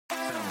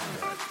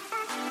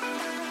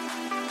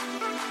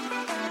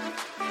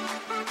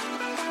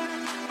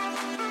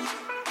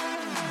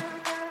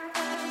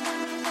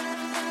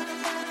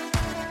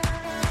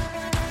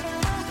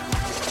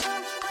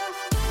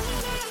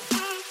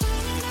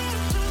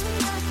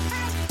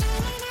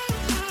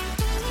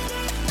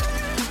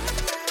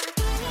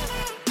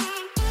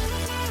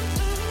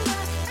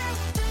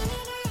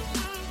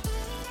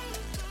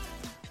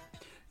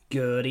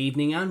Good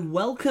evening and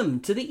welcome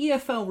to the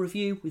EFL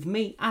review with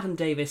me, Adam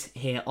Davis,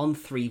 here on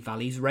Three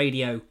Valleys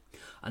Radio.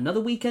 Another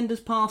weekend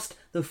has passed,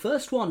 the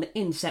first one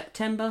in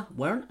September.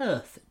 Where on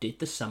earth did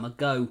the summer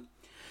go?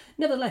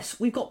 Nevertheless,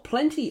 we've got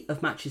plenty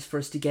of matches for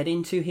us to get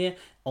into here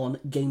on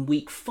Game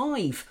Week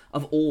 5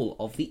 of all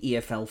of the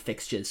EFL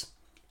fixtures.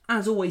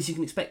 As always, you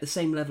can expect the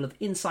same level of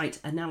insight,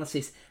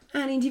 analysis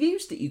and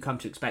interviews that you come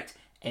to expect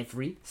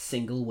every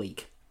single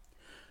week.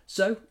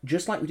 So,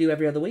 just like we do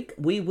every other week,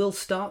 we will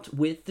start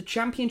with the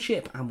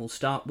Championship and we'll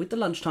start with the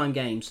lunchtime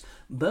games.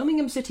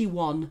 Birmingham City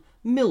 1,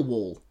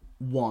 Millwall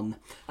 1.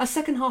 A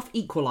second half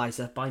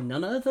equaliser by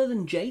none other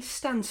than Jay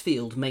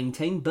Stansfield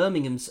maintained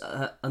Birmingham's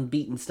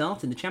unbeaten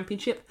start in the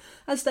Championship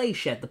as they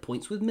shared the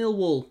points with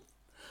Millwall.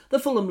 The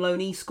Fulham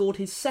loanee scored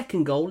his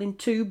second goal in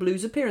 2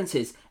 Blues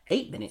appearances,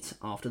 8 minutes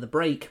after the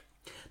break.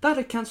 That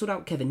had cancelled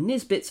out Kevin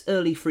Nisbet's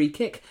early free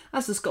kick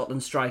as the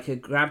Scotland striker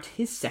grabbed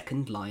his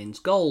second Lions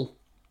goal.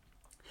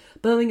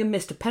 Birmingham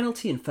missed a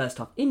penalty in first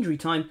half injury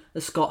time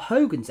as Scott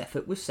Hogan's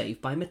effort was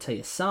saved by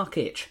Matthias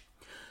Sarkic.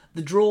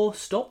 The draw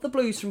stopped the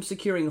Blues from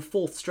securing a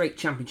 4th straight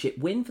Championship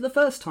win for the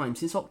first time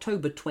since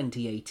October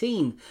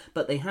 2018,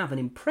 but they have an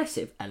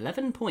impressive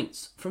 11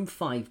 points from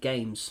 5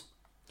 games.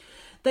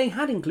 They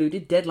had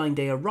included deadline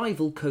day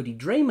arrival Cody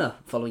Dramer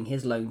following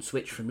his loan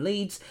switch from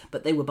Leeds,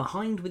 but they were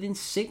behind within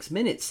 6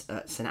 minutes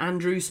at St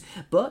Andrews,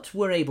 but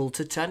were able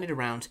to turn it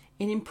around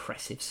in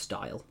impressive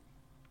style.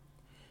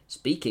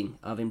 Speaking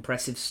of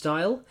impressive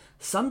style,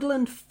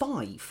 Sunderland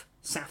 5,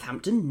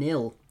 Southampton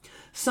 0.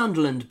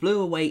 Sunderland blew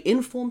away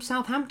informed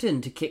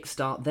Southampton to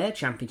kickstart their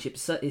Championship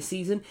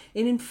season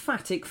in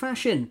emphatic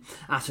fashion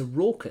at a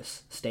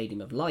raucous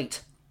Stadium of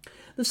Light.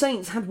 The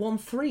Saints had won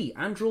 3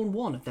 and drawn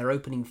 1 of their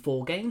opening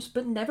 4 games,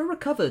 but never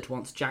recovered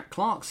once Jack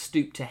Clarke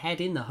stooped to head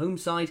in the home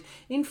side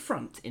in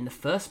front in the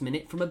first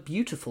minute from a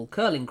beautiful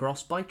curling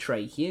cross by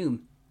Trey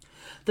Hume.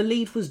 The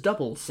lead was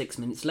doubled 6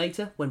 minutes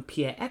later when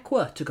Pierre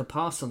Ekwa took a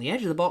pass on the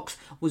edge of the box,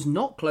 was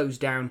not closed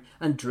down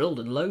and drilled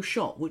a low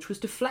shot which was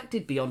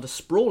deflected beyond a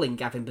sprawling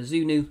Gavin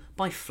Bazunu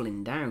by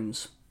Flynn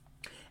Downs.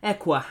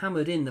 Ekwa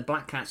hammered in the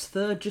Black Cats'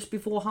 third just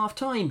before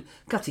half-time,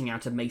 cutting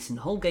out a Mason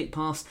Holgate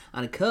pass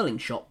and a curling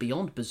shot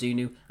beyond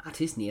Bazunu at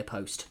his near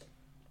post.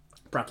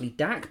 Bradley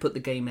Dack put the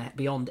game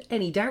beyond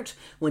any doubt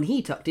when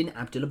he tucked in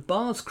Abdullah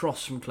Barr's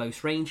cross from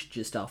close range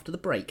just after the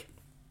break.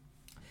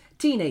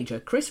 Teenager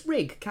Chris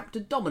Rigg capped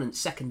a dominant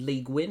second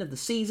league win of the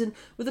season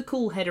with a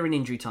cool header in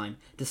injury time,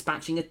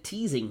 dispatching a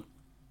teasing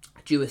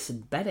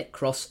Jewison Bennett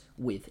cross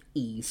with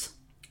ease.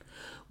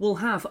 We'll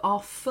have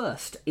our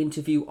first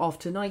interview of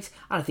tonight,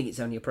 and I think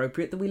it's only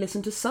appropriate that we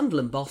listen to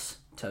Sunderland boss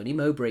Tony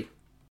Mowbray.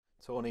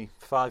 Tony,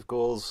 5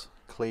 goals,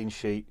 clean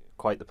sheet,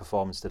 quite the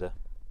performance today.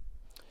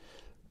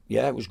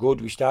 Yeah, it was good.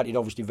 We started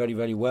obviously very,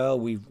 very well.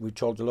 We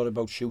talked a lot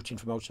about shooting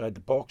from outside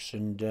the box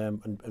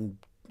and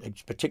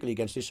particularly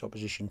against this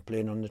opposition,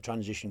 playing on the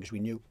transition because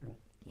we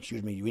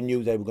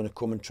knew they were going to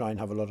come and try and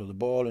have a lot of the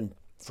ball and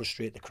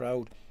frustrate the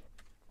crowd.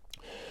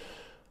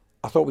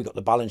 I thought we got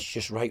the balance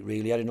just right,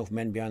 really. Had enough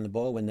men behind the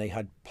ball when they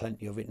had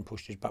plenty of it and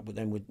pushed us back, but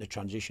then with the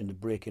transition, the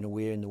breaking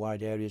away in the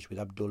wide areas with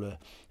Abdullah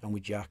and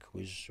with Jack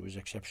was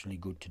exceptionally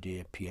good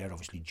today. Pierre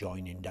obviously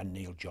joining, Dan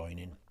Neil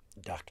joining,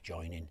 Dak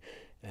joining.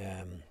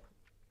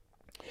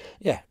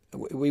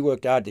 We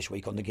worked hard this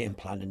week on the game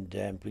plan,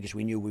 and because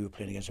we knew we were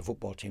playing against a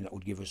football team that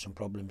would give us some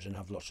problems and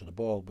have lots of the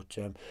ball. But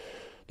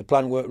the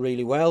plan worked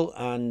really well,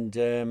 and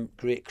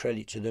great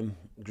credit to them.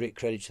 Great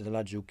credit to the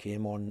lads who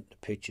came on the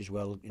pitch as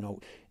well. You know,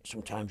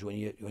 sometimes when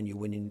you're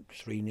winning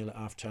 3-0 at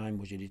half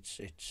time, it's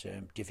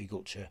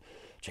difficult to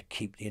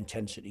keep the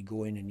intensity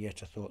going, and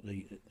yet I thought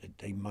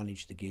they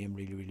managed the game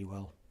really, really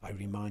well. I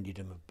reminded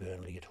them of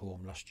Burnley at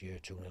home last year,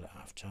 2-0 at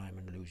half time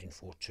and losing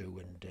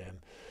 4-2,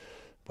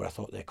 but I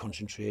thought their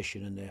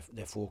concentration and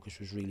their focus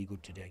was really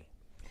good today.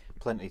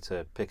 Plenty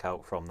to pick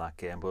out from that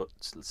game, but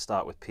let's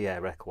start with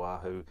Pierre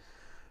Ekwa, who,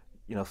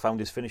 found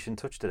his finishing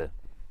touch today.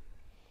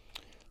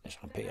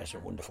 Listen, Pierre's a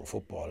wonderful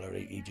footballer.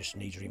 He just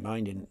needs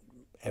reminding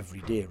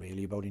every day,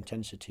 really, about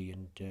intensity,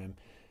 and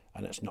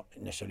that's not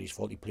necessarily his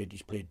fault.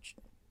 He's played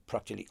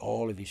practically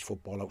all of his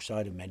football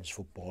outside of men's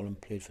football and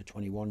played for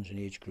 21s in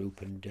age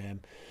group,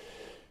 and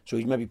so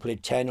he's maybe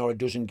played 10 or a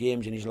dozen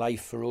games in his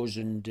life for us,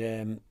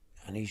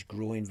 and he's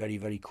growing very,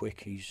 very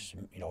quick. He's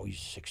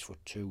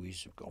 6'2".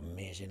 He's got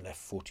amazing left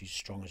foot. He's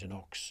strong as an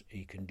ox.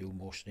 He can do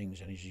most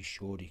things, and as he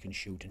showed, he can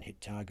shoot and hit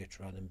targets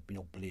rather than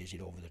blaze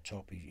it over the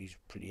top. He's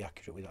pretty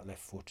accurate with that left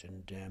foot,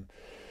 and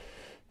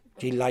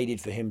delighted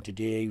for him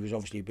today. He was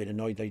obviously a bit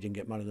annoyed that he didn't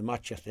get man of the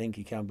match. I think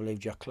he can't believe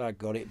Jack Clarke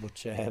got it,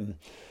 but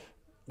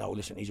no,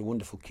 listen, he's a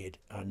wonderful kid,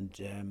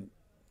 and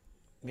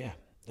we're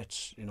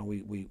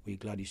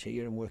glad he's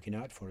here and working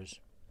hard for us.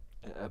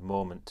 A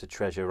moment to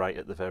treasure right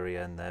at the very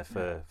end there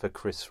for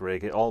Chris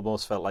Rigg. It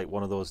almost felt like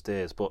one of those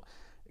days, but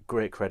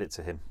great credit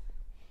to him.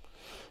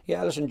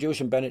 Yeah, listen,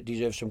 Jewison Bennett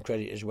deserves some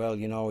credit as well.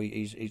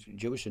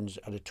 Jewison's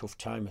had a tough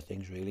time of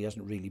things, really. He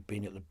hasn't really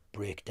been able to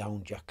break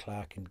down Jack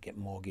Clarke and get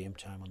more game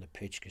time on the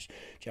pitch because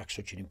Jack's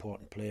such an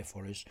important player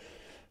for us.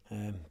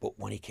 But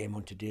when he came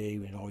on today, he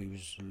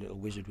was a little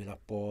wizard with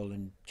that ball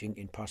and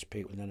jinking past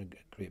people, and then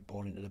a great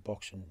ball into the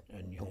box,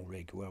 and young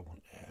Ray Guel.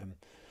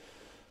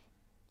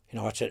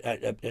 It's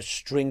a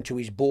string to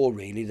his bow,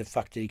 really. The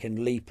fact that he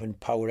can leap and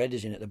power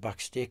headers in at the back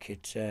stick.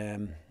 He's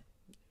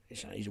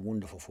a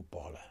wonderful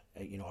footballer.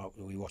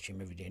 We watch him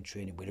every day in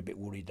training. We're a bit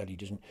worried that he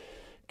doesn't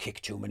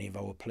kick too many of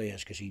our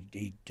players, because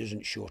he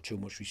doesn't show too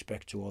much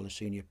respect to all the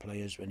senior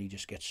players, and he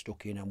just gets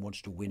stuck in and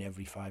wants to win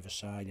every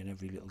five-a-side in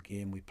every little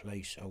game we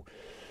play. So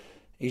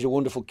he's a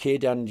wonderful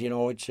kid, and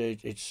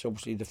it's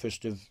obviously the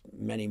first of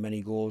many,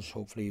 many goals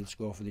hopefully he'll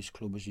score for this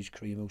club as his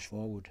career moves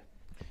forward.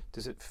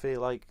 Does it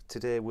feel like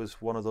today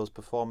was one of those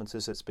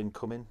performances that's been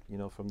coming,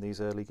 from these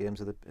early games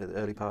of the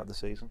early part of the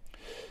season?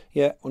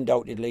 Yeah,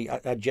 undoubtedly.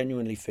 I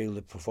genuinely feel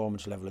the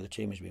performance level of the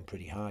team has been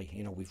pretty high.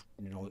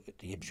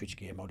 The Ipswich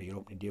game out of the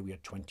opening day, we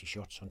had 20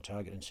 shots on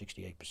target and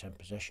 68%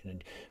 possession,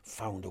 and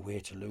found a way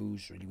to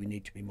lose. Really, we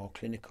need to be more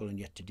clinical, and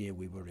yet today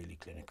we were really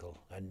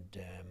clinical, and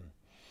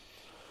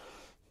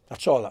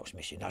that's all that was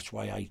missing. That's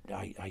why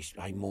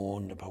I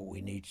moan about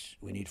we need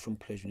front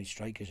players, we need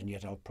strikers, and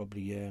yet I'll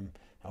probably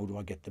how do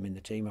I get them in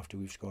the team after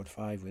we've scored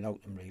 5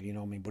 without them,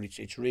 really? But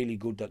it's really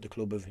good that the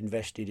club have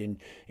invested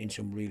in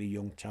some really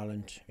young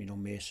talent.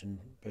 Mason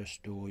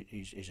Burstow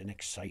is an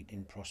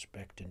exciting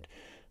prospect,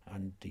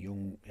 and the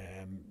young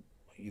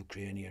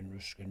Ukrainian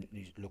Ruskin,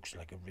 he looks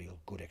like a real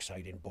good,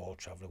 exciting ball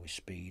traveller with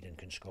speed and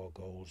can score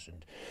goals.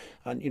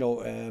 And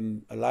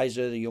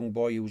Eliza, the young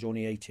boy who was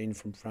only 18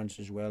 from France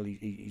as well,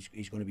 he's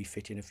going to be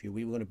fit in a few.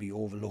 We were going to be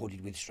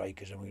overloaded with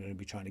strikers, and we're going to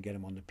be trying to get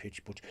him on the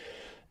pitch, but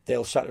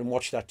they'll sit and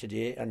watch that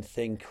today and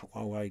think,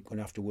 I'm going to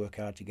have to work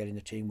hard to get in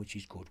the team, which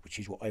is good, which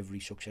is what every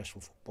successful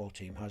football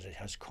team has. It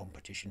has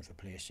competition for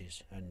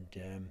places, and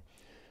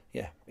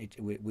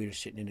we're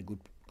sitting in a good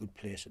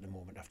place at the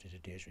moment after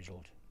today's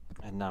result.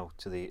 And now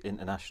to the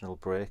international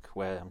break,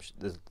 where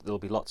there'll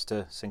be lots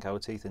to sink our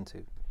teeth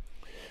into.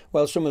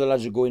 Well, some of the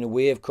lads are going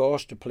away, of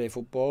course, to play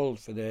football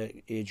for their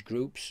age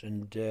groups,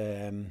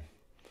 and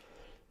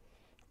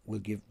we'll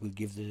give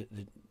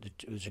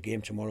there's a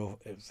game tomorrow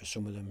for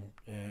some of them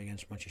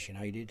against Manchester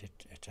United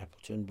at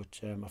Appleton, but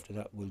after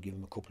that we'll give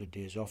them a couple of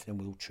days off. Then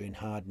we'll train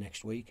hard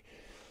next week,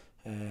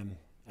 and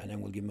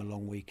then we'll give them a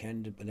long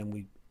weekend. But then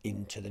we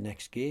into the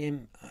next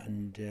game,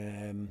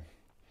 and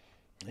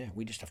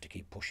we just have to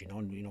keep pushing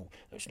on.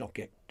 Let's not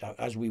get,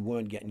 as we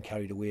weren't getting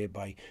carried away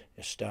by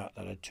a start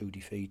that had 2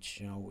 defeats.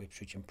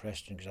 Ipswich and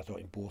Preston, because I thought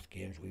in both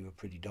games we were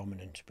pretty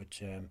dominant, but.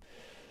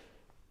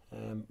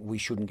 We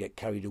shouldn't get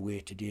carried away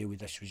today with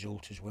this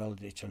result as well.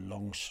 It's a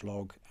long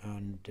slog,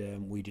 and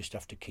we just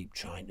have to keep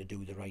trying to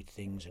do the right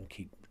things and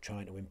keep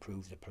trying to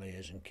improve the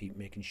players and keep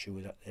making sure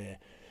that they're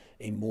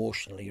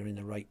emotionally are in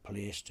the right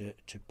place to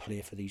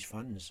play for these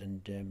fans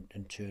and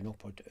turn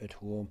up at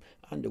home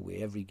and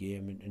away every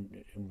game,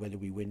 and whether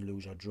we win,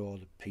 lose or draw,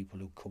 the people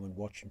who come and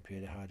watch and pay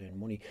their hard-earned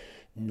money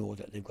know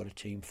that they've got a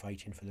team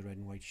fighting for the red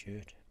and white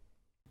shirt.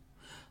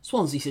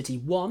 Swansea City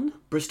 1,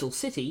 Bristol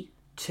City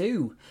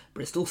 2.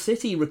 Bristol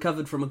City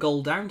recovered from a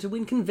goal down to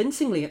win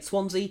convincingly at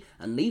Swansea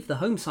and leave the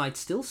home side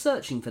still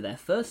searching for their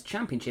first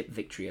championship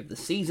victory of the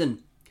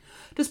season.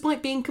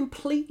 Despite being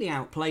completely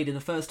outplayed in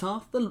the first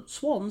half, the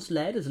Swans,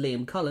 led as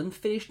Liam Cullen,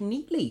 finished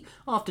neatly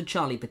after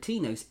Charlie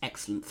Patino's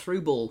excellent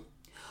through ball.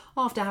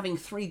 After having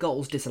 3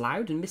 goals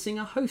disallowed and missing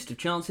a host of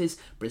chances,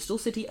 Bristol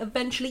City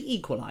eventually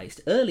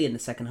equalised early in the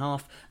second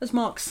half as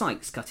Mark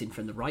Sykes cut in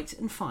from the right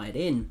and fired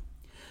in.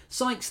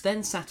 Sykes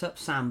then sat up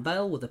Sam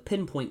Bell with a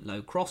pinpoint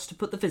low cross to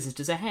put the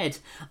visitors ahead,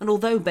 and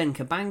although Ben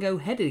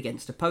Cabango headed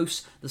against a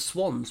post, the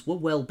Swans were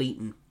well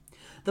beaten.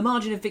 The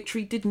margin of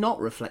victory did not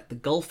reflect the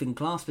gulfing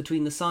class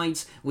between the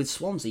sides, with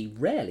Swansea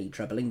rarely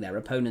trebling their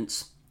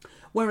opponents.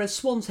 Whereas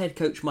Swans head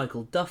coach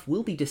Michael Duff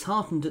will be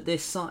disheartened at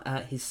this,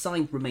 his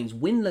side remains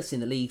winless in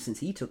the league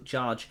since he took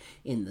charge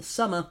in the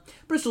summer,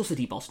 Bristol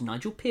City boss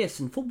Nigel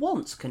Pearson for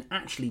once can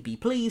actually be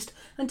pleased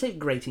and take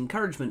great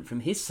encouragement from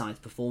his side's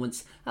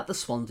performance at the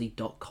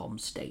Swansea.com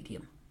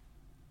stadium.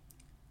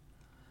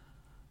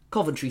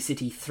 Coventry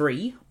City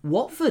 3,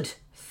 Watford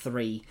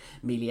 3.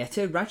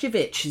 Mileta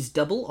Rajevic's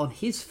double on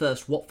his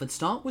first Watford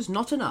start was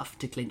not enough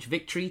to clinch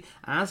victory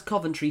as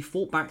Coventry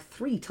fought back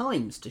 3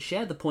 times to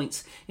share the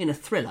points in a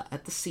thriller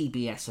at the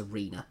CBS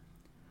Arena.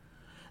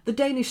 The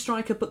Danish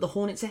striker put the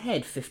Hornets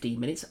ahead 15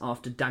 minutes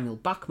after Daniel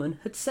Bachmann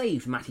had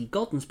saved Matty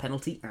Godden's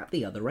penalty at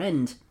the other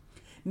end.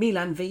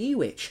 Milan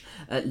Vejic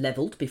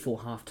levelled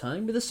before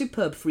half-time with a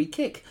superb free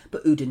kick,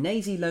 but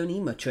Udinese loanee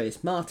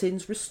Matheus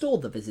Martins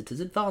restored the visitors'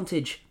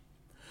 advantage.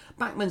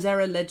 Bachmann's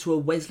error led to a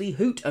Wesley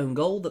Hoot own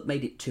goal that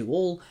made it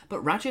 2-2,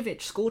 but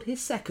Rajovic scored his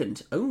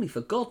second, only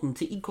for Godden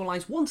to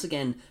equalise once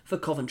again for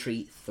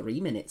Coventry 3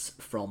 minutes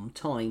from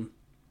time.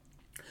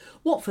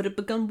 Watford had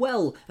begun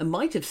well and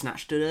might have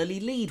snatched an early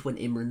lead when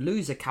Imran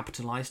Louza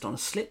capitalised on a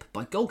slip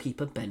by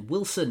goalkeeper Ben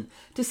Wilson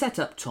to set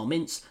up Tom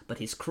Ince, but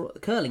his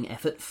curling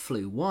effort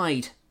flew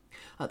wide.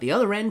 At the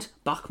other end,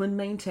 Bachmann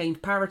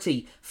maintained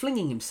parity,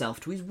 flinging himself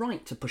to his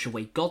right to push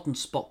away Godden's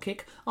spot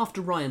kick after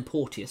Ryan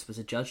Porteous was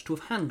adjudged to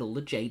have handled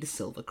a Jay De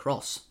Silva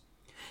cross.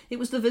 It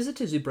was the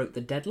visitors who broke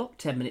the deadlock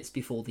 10 minutes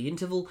before the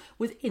interval,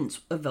 with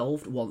Ince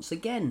evolved once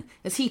again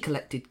as he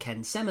collected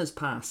Ken Semmer's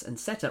pass and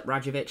set up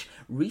Rajovic,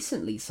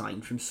 recently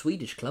signed from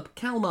Swedish club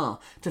Kalmar,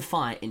 to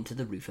fire into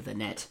the roof of the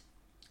net.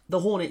 The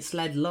Hornets'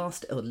 lead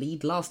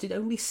lasted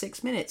only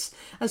 6 minutes,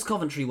 as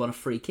Coventry won a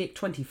free kick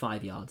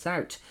 25 yards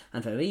out,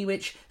 and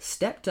Vermeerwich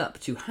stepped up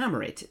to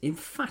hammer it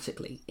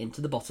emphatically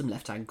into the bottom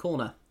left-hand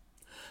corner.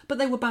 But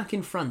they were back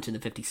in front in the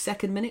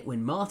 52nd minute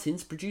when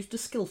Martins produced a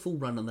skillful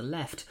run on the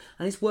left,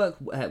 and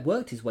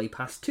worked his way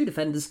past two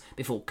defenders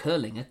before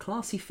curling a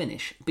classy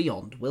finish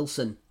beyond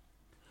Wilson.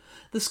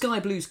 The Sky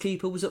Blues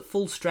keeper was at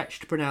full stretch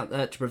to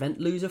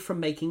prevent Loser from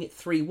making it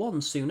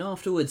 3-1 soon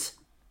afterwards.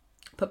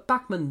 But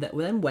Bachmann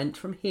then went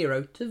from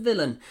hero to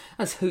villain,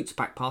 as Hoot's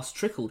back pass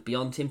trickled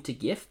beyond him to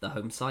gift the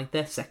home side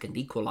their second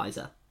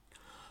equaliser.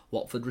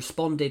 Watford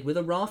responded with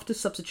a raft of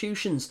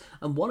substitutions,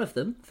 and one of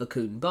them,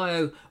 Fakun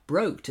Bayo,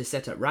 broke to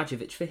set up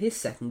Rajovic for his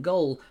second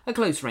goal, a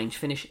close-range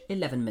finish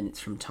 11 minutes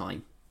from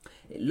time.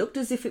 It looked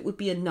as if it would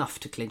be enough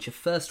to clinch a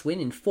first win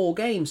in 4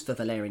 games for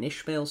Valerian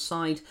Ismail's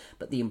side,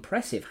 but the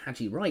impressive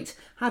Haji Wright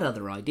had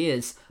other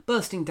ideas,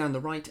 bursting down the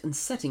right and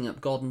setting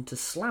up Godden to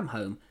slam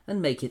home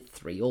and make it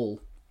 3-3.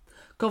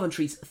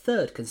 Coventry's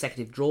third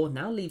consecutive draw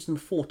now leaves them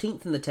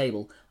 14th in the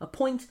table, a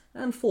point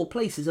and 4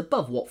 places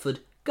above Watford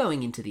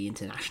going into the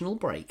international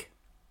break.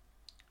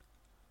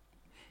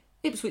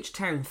 Ipswich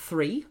Town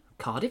 3,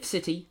 Cardiff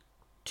City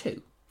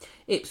 2.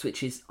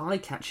 Ipswich's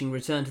eye-catching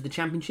return to the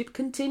Championship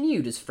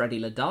continued as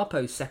Freddie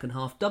Ladapo's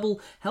second-half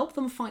double helped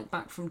them fight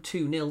back from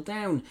 2-0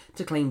 down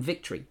to claim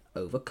victory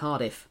over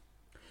Cardiff.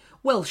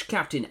 Welsh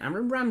captain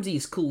Aaron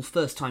Ramsey's cool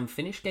first-time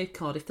finish gave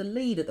Cardiff the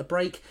lead at the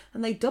break,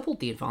 and they doubled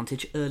the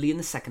advantage early in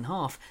the second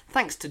half,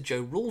 thanks to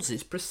Joe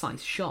Rawls's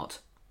precise shot.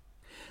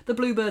 The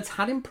Bluebirds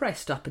had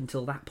impressed up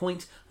until that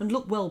point and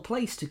looked well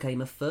placed to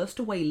claim a first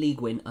away league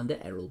win under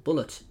Errol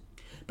Bullitt.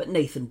 But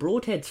Nathan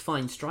Broadhead's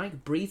fine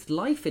strike breathed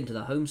life into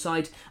the home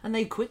side, and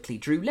they quickly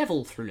drew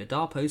level through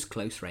Ladapo's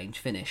close-range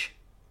finish.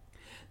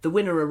 The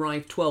winner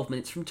arrived 12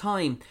 minutes from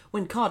time,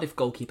 when Cardiff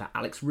goalkeeper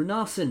Alex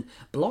Runarsson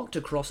blocked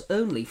a cross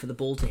only for the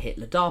ball to hit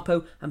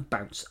Ladapo and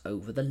bounce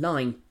over the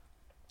line.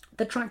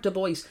 The Tractor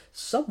Boys'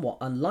 somewhat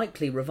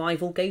unlikely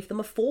revival gave them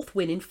a 4th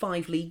win in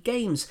 5 league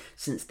games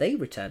since they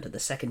returned to the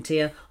second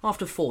tier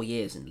after 4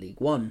 years in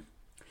League One.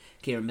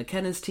 Kieran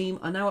McKenna's team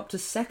are now up to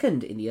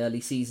 2nd in the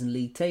early season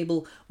league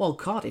table, while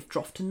Cardiff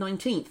dropped to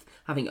 19th,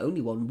 having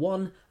only won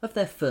 1 of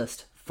their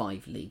first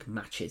 5 league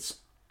matches.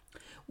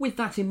 With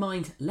that in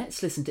mind,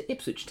 let's listen to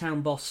Ipswich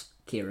Town boss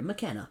Kieran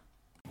McKenna.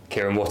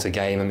 Kieran, what a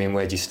game. I mean,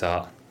 where do you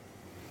start?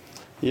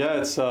 Yeah,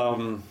 it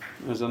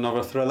was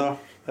another thriller.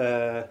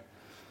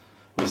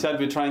 We said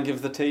we'd try and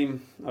give the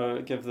team,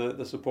 give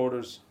the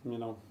supporters,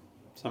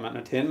 some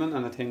entertainment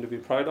and a team to be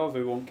proud of.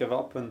 We won't give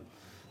up, and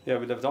yeah,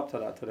 we lived up to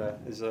that today.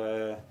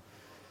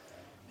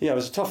 It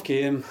was a tough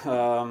game.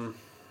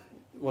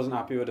 Wasn't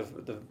happy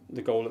with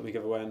the goal that we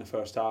gave away in the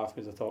first half,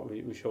 because I thought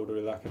we showed a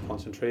real lack of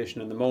concentration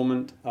in the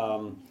moment.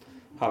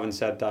 Having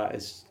said that,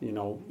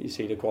 you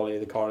see the quality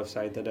of the Cardiff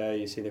side today.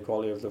 You see the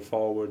quality of the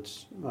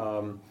forwards.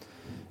 They're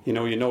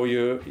going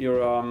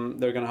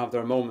to have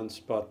their moments,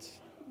 but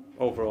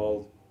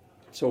overall,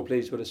 so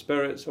pleased with the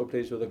spirit, so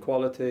pleased with the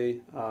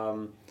quality.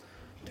 To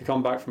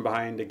come back from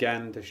behind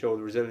again, to show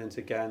the resilience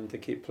again, to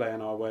keep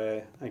playing our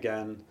way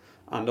again,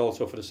 and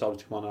also for the subs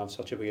to come on and have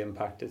such a big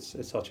impact. It's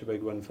such a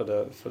big win for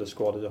the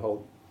squad as a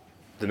whole.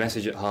 The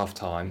message at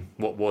half-time,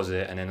 what was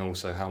it, and then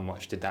also how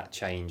much did that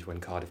change when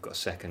Cardiff got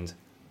second?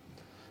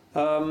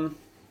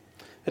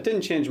 It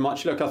didn't change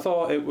much. Look, I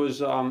thought it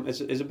was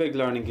it's a big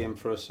learning game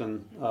for us,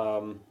 and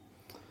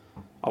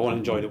I want to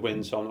enjoy the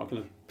win, so I'm not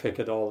going to pick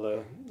at all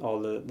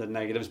the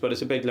negatives. But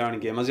it's a big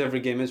learning game, as every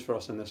game is for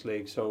us in this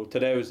league. So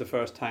today was the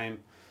first time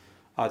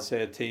I'd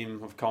say a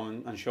team have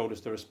come and showed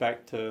us the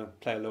respect to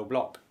play a low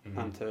block,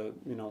 and to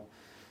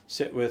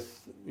sit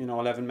with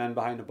 11 men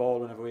behind the ball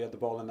whenever we had the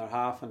ball in their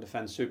half and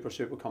defend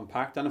super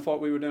compact. And I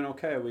thought we were doing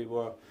okay. We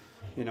were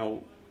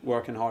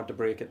working hard to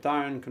break it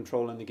down,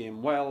 controlling the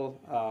game well.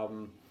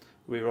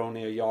 We were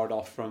only a yard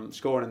off from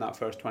scoring in that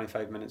first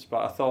 25 minutes,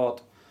 but I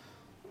thought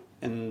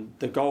in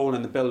the goal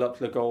and the build up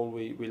to the goal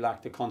we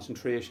lacked the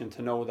concentration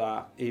to know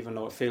that even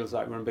though it feels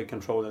like we're in big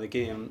control of the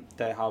game,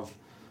 they have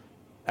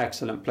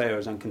excellent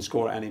players and can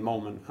score at any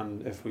moment,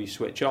 and if we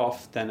switch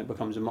off then it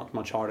becomes a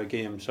much harder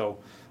game. So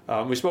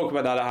we spoke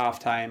about that at half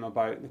time,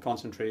 about the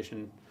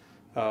concentration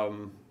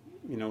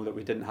that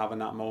we didn't have in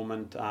that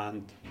moment,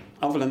 and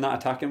other than that,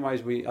 attacking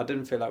wise, I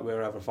didn't feel like we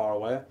were ever far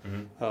away.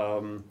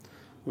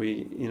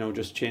 We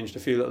just changed a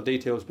few little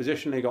details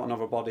positionally, got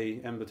another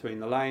body in between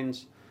the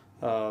lines,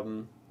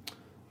 and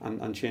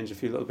changed a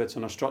few little bits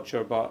on our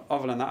structure. But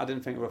other than that, I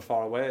didn't think we were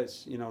far away.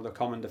 It's the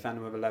common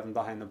defending with 11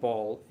 behind the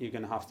ball. You're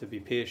going to have to be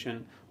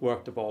patient,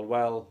 work the ball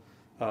well,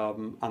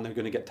 and they're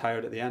going to get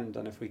tired at the end.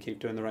 And if we keep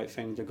doing the right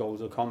thing, the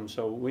goals will come.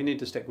 So we need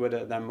to stick with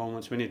it at them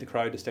moments. We need the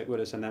crowd to stick with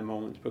us in them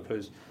moments,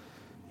 because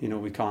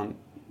we can't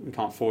we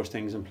can't force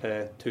things and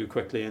play too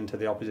quickly into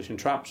the opposition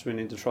traps. We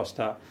need to trust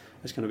that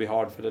it's going to be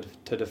hard for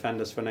to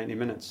defend us for 90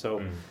 minutes.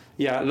 So,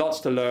 yeah, lots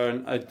to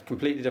learn. A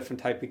completely different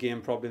type of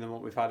game probably than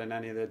what we've had in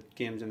any of the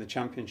games in the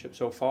Championship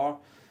so far,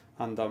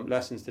 and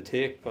lessons to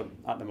take. But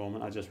at the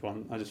moment, I just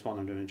want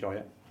them to enjoy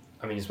it.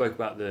 I mean, you spoke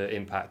about the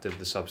impact of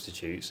the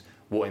substitutes.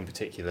 What in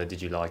particular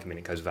did you like? I mean,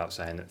 it goes without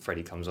saying that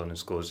Freddie comes on and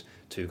scores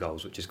 2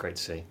 goals, which is great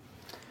to see.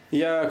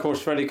 Yeah, of course,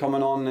 Freddie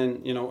coming on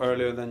and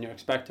earlier than you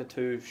expected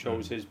to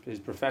shows his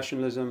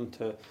professionalism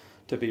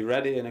to be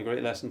ready, and a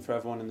great lesson for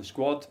everyone in the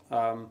squad.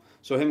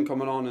 So him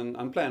coming on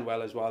and playing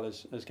well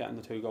as getting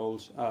the 2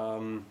 goals.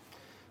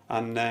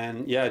 And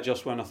then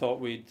just when I thought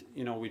we'd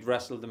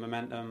wrestled the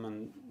momentum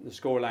and the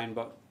scoreline,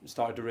 but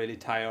started to really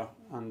tire,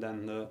 and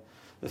then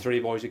the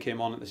 3 boys who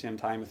came on at the same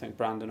time, I think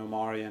Brandon,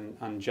 Omari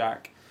and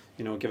Jack,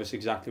 give us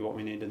exactly what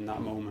we needed in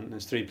that moment. And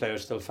there's 3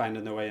 players still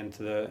finding their way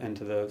into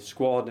the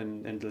squad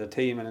and into the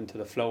team and into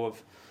the flow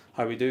of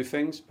how we do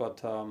things.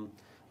 But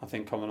I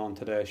think coming on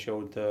today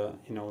showed the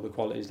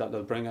qualities that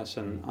they'll bring us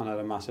and had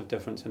a massive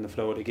difference in the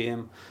flow of the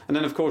game. And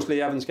then of course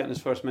Lee Evans getting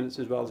his first minutes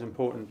as well is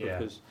important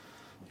because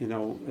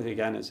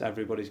again, it's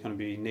everybody's going to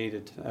be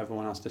needed.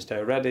 Everyone has to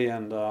stay ready,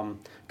 and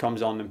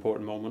comes on an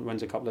important moment,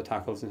 wins a couple of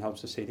tackles and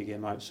helps us see the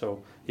game out.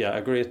 So yeah,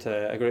 a great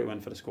win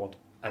for the squad.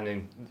 And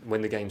then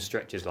when the game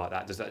stretches like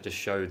that, does that just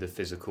show the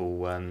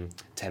physical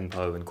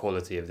tempo and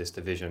quality of this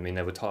division? I mean,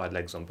 there were tired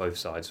legs on both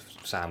sides.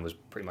 Sam was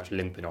pretty much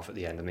limping off at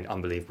the end. I mean,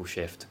 unbelievable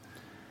shift.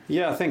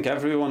 Yeah, I think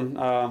everyone,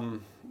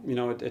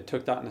 it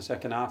took that in the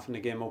second half and the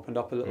game opened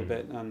up a little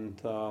bit. And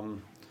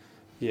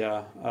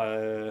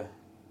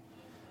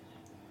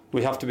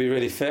we have to be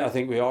really fit. I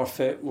think we are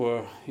fit.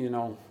 We're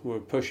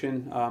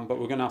pushing, but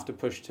we're going to have to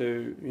push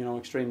to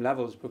extreme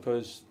levels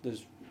because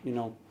there's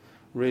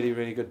really,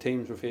 really good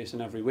teams we're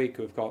facing every week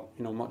who've got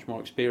much more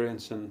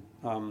experience and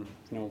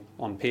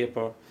on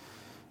paper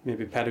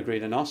maybe pedigree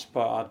than us,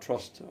 but I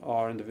trust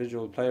our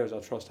individual players. I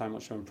trust how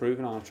much they're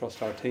improving, and I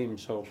trust our team.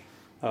 So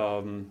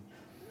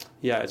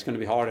it's going to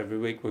be hard every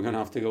week. We're going to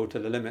have to go to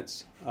the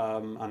limits,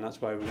 and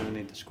that's why we're going to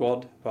need the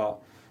squad. But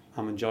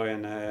I'm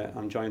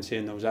enjoying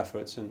seeing those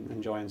efforts and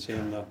enjoying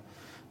seeing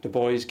the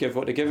boys give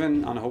what they're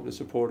given, and I hope the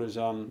supporters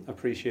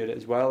appreciate it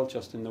as well,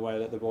 just in the way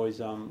that the boys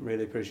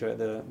really appreciate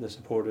the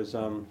supporters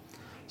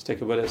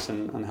sticking with us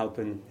and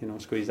helping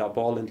squeeze that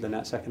ball into the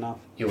net second half.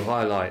 You'll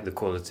highlight the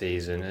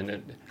qualities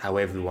and how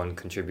everyone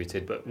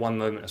contributed, but one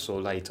moment I saw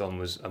late on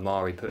was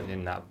Omari putting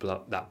in that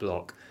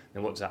block.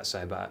 And what does that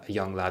say about a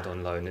young lad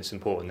on loan? It's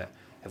important that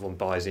everyone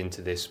buys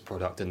into this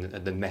product and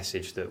the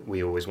message that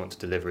we always want to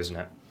deliver, isn't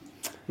it?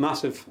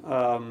 Massive.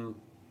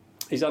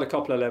 He's had a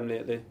couple of them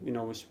lately.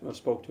 I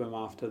spoke to him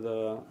after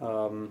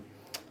the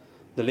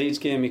Leeds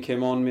game. He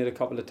came on, made a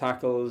couple of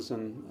tackles,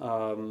 and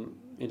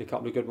he had a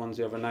couple of good ones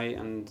the other night.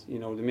 And they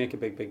make a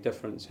big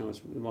difference.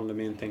 It's one of the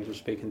main things we're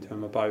speaking to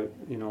him about.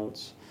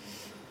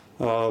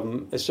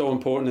 It's so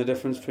important, the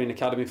difference between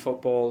academy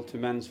football to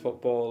men's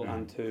football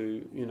and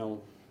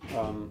to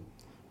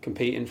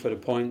competing for the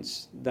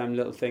points. Them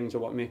little things are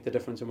what make the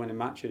difference in winning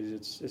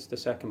matches. It's the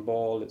second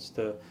ball, it's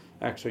the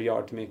extra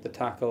yard to make the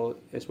tackle,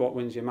 it's what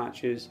wins your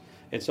matches.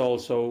 It's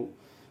also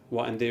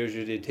what endears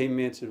you to your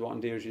teammates, it's what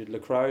endears you to the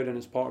crowd, and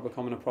it's part of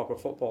becoming a proper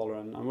footballer.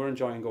 And we're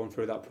enjoying going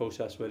through that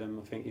process with him.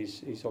 I think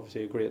he's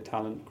obviously a great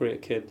talent,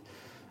 great kid,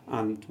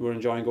 and we're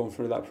enjoying going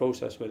through that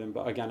process with him.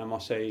 But again, I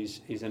must say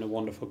he's in a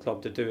wonderful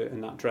club to do it,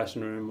 in that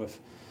dressing room with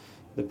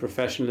the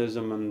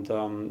professionalism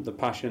and the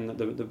passion that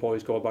the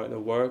boys go about their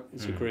work.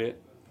 It's a great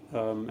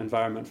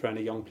environment for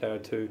any young player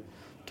to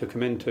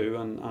come into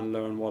and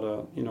learn what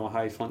a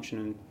high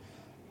functioning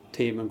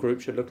team and group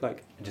should look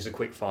like. Just a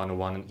quick final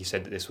one. You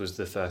said that this was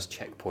the first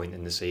checkpoint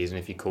in the season,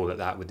 if you call it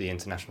that, with the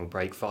international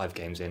break. 5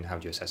 games in, how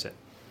do you assess it?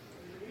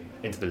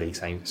 Into the league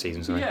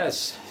season, sorry.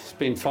 Yes, it's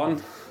been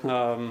fun.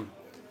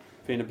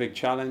 Been a big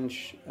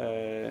challenge.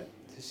 I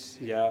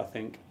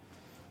think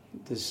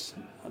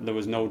there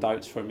was no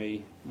doubts for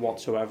me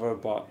whatsoever,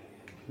 but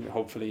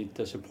hopefully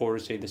the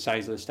supporters see the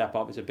size of the step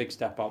up. It's a big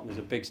step up. There's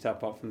a big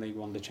step up from League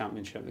One to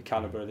Championship. The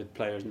calibre of the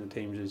players and the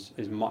teams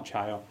is much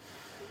higher.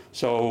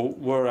 So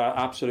we're at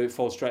absolute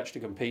full stretch to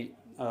compete,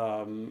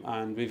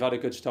 and we've had a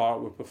good start.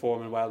 We're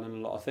performing well in a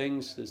lot of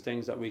things. There's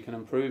things that we can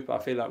improve,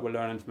 but I feel like we're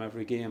learning from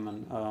every game,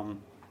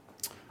 and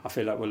I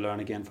feel like we'll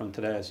learn again from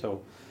today.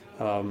 So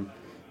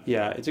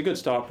it's a good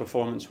start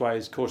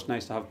performance-wise. Of course,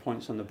 nice to have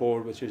points on the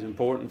board, which is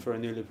important for a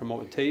newly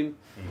promoted team.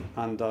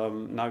 And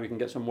now we can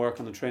get some work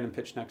on the training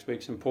pitch next week.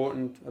 It's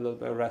important. A little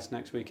bit of rest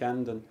next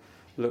weekend, and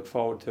look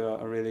forward to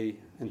a really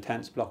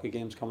intense block of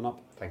games coming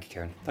up. Thank you,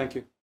 Kieran. Thank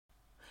you.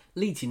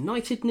 Leeds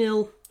United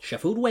 0,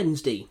 Sheffield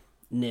Wednesday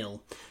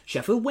 0.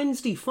 Sheffield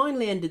Wednesday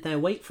finally ended their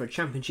wait for a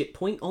championship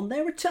point on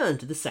their return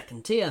to the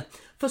second tier,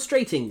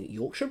 frustrating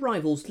Yorkshire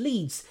rivals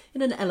Leeds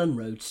in an Ellen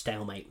Road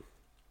stalemate.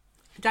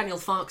 Daniel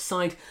Farke's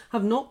side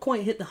have not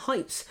quite hit the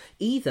heights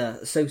either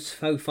so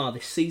far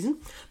this season,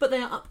 but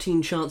they are up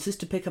teen chances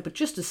to pick up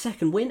just a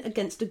second win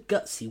against a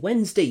gutsy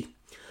Wednesday.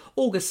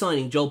 August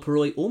signing Joel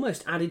Perroy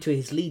almost added to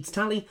his Leeds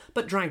tally,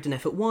 but dragged an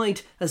effort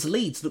wide as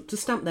Leeds looked to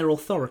stamp their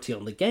authority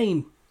on the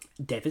game.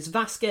 Davis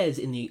Vasquez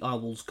in the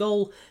Irewolves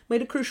goal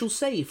made a crucial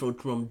save from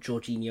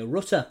Jorginho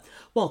Rutter,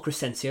 while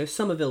Crescencio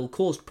Somerville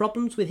caused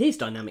problems with his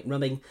dynamic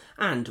rubbing,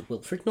 and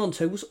Wilfred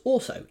Gnonto was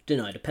also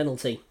denied a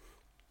penalty.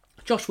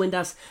 Josh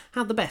Windass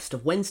had the best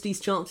of Wednesday's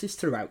chances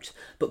throughout,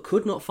 but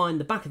could not find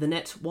the back of the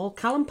net, while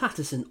Callum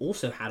Patterson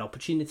also had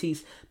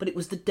opportunities, but it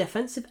was the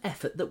defensive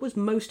effort that was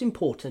most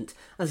important,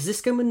 as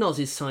Xisco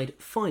Munoz's side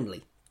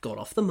finally got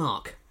off the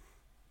mark.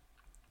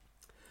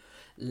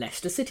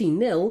 Leicester City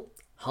 0,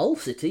 Hull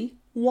City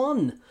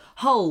 1.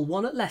 Hull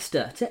won at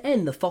Leicester to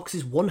end the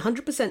Foxes'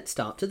 100%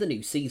 start to the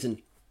new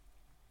season.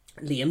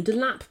 Liam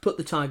Delap put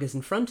the Tigers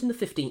in front in the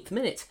 15th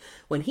minute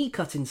when he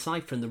cut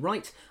inside from the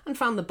right and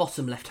found the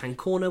bottom left-hand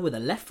corner with a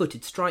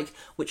left-footed strike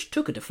which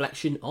took a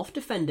deflection off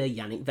defender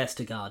Yannick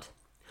Vestergaard.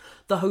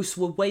 The hosts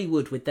were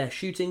wayward with their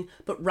shooting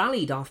but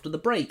rallied after the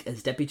break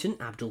as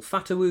debutant Abdul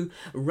Fatawu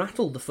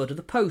rattled the foot of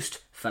the post,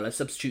 fellow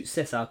substitute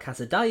Cesar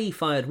Casadei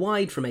fired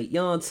wide from 8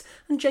 yards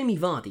and Jamie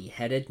Vardy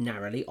headed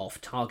narrowly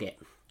off target.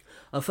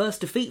 A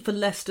first defeat for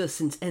Leicester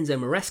since Enzo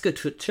Maresca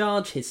took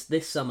charge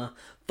this summer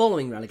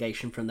following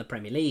relegation from the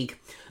Premier League,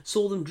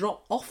 saw them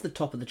drop off the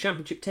top of the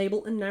Championship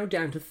table and now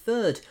down to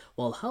 3rd,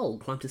 while Hull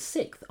climbed to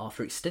 6th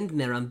after extending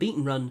their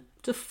unbeaten run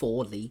to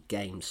 4 league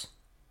games.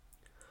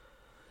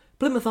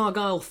 Plymouth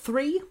Argyle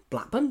 3,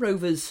 Blackburn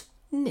Rovers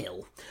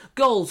 0.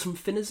 Goals from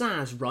Finn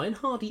Azaz, Ryan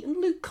Hardy and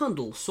Luke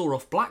Cundle saw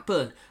off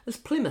Blackburn as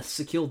Plymouth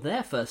secured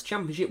their first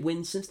Championship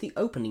win since the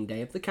opening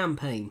day of the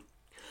campaign.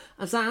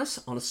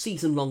 Azaz, on a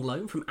season-long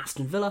loan from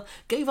Aston Villa,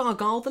 gave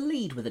Argyle the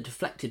lead with a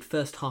deflected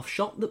first-half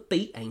shot that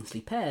beat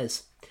Ainsley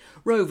Pears.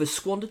 Rovers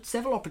squandered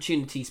several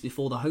opportunities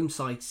before the home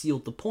side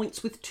sealed the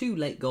points with 2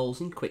 late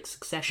goals in quick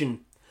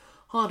succession.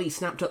 Hardy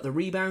snapped up the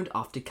rebound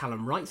after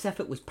Callum Wright's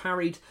effort was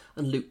parried,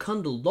 and Luke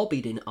Cundle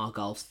lobbied in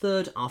Argyle's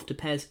third after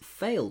Pears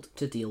failed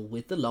to deal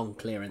with the long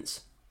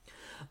clearance.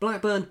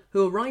 Blackburn,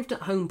 who arrived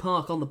at Home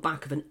Park on the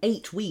back of an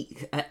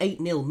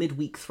 8-0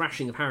 midweek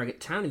thrashing of Harrogate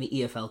Town in the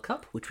EFL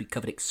Cup, which we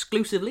covered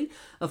exclusively,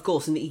 of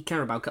course, in the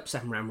Carabao Cup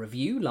 7-round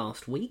review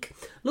last week,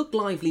 looked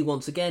lively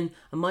once again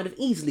and might have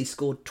easily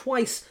scored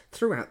twice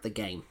throughout the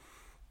game.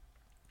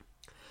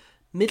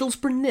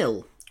 Middlesbrough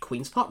 0,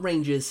 Queen's Park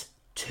Rangers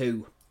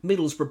 2.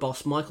 Middlesbrough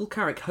boss Michael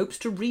Carrick hopes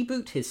to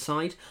reboot his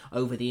side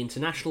over the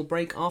international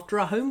break after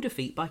a home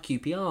defeat by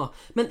QPR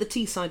meant the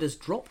Teessiders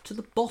dropped to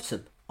the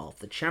bottom of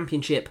the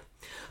Championship.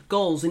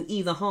 Goals in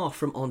either half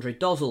from Andre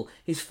Dozzell,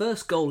 his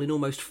first goal in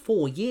almost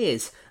 4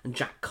 years, and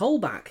Jack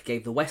Colback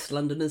gave the West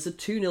Londoners a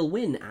 2-0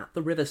 win at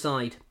the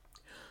Riverside.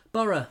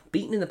 Borough,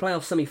 beaten in the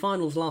playoff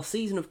semi-finals last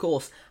season of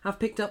course, have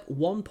picked up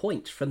 1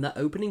 point from their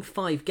opening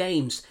 5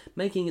 games,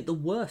 making it the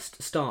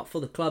worst start for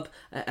the club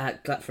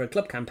for a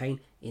club campaign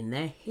in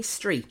their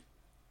history.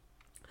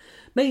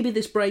 Maybe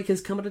this break has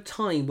come at a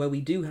time where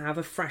we do have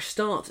a fresh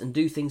start and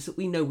do things that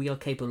we know we are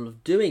capable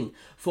of doing,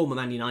 former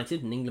Man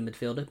United and England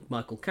midfielder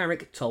Michael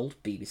Carrick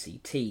told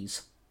BBC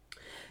Tees.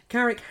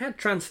 Carrick had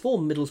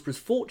transformed Middlesbrough's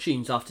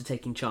fortunes after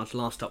taking charge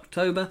last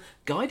October,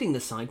 guiding the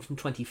side from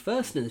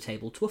 21st in the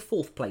table to a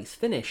 4th place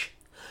finish.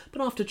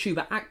 But after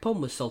Chuba Akpom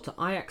was sold to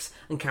Ajax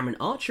and Cameron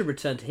Archer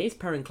returned to his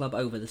parent club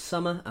over the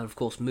summer, and of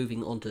course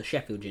moving on to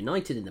Sheffield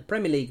United in the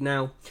Premier League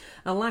now,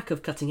 a lack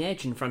of cutting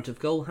edge in front of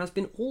goal has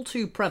been all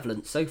too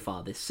prevalent so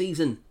far this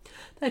season.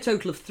 Their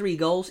total of 3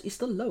 goals is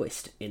the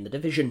lowest in the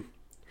division.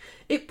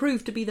 It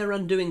proved to be their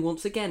undoing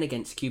once again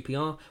against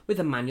QPR, with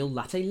Emmanuel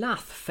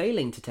Latte-Lath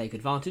failing to take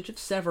advantage of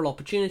several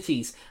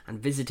opportunities, and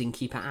visiting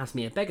keeper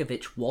Asmir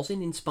Begovic was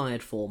in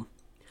inspired form.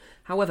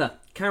 However,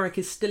 Carrick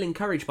is still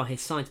encouraged by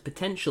his side's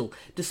potential,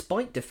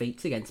 despite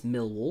defeats against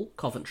Millwall,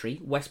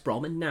 Coventry, West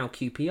Brom and now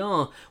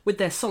QPR, with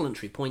their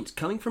solitary points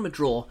coming from a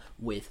draw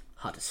with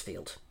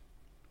Huddersfield.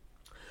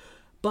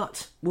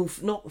 But we'll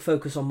not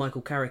focus on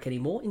Michael Carrick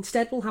anymore,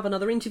 instead we'll have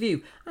another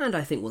interview, and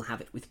I think we'll have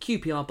it with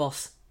QPR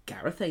boss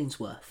Gareth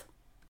Ainsworth.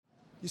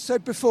 You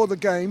said before the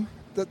game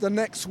that the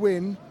next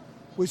win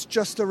was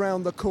just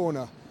around the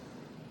corner.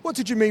 What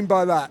did you mean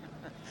by that?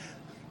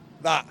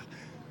 That.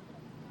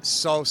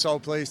 So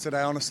pleased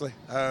today, honestly.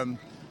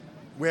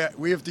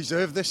 We have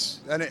deserved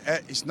this, and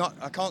it's not.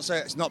 I can't say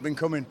it's not been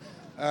coming.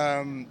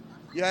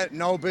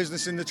 No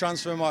business in the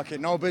transfer market,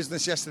 no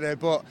business yesterday.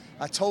 But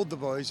I told the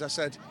boys, I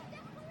said,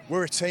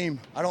 we're a team.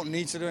 I don't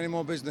need to do any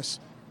more business.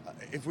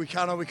 If we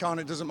can or we can't,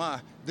 it doesn't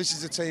matter. This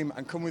is a team,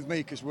 and come with me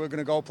because we're going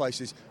to go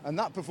places. And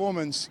that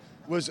performance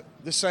was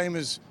the same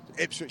as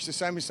Ipswich, the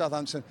same as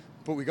Southampton.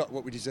 But we got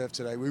what we deserved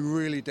today. We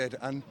really did.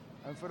 And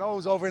for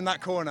those over in that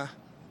corner.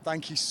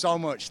 Thank you so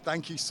much,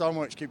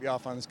 QPR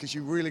fans, because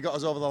you really got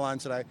us over the line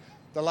today.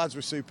 The lads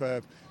were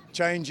superb.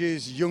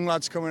 Changes, young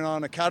lads coming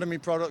on, academy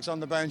products on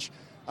the bench.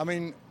 I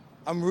mean,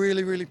 I'm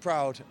really, really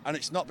proud, and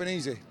it's not been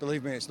easy,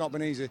 believe me, it's not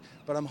been easy.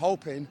 But I'm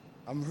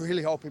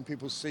really hoping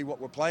people see what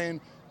we're playing.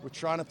 We're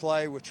trying to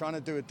play, we're trying to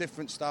do a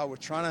different style, we're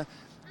trying to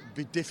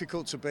be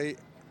difficult to beat.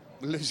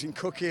 Losing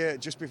Cook here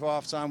just before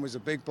half-time was a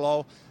big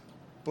blow.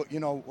 But,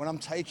 you know, when I'm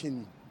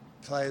taking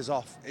players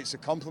off, it's a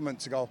compliment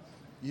to go,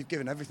 you've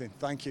given everything,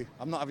 thank you.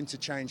 I'm not having to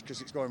change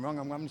because it's going wrong.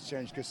 I'm having to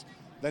change because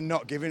they're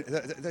not giving.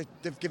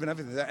 They've given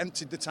everything. They've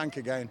emptied the tank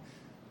again.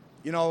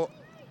 you know,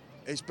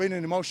 it's been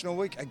an emotional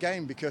week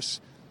again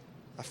because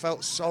I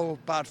felt so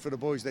bad for the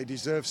boys. They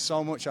deserved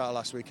so much out of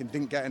last week and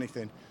didn't get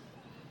anything.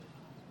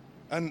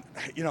 And,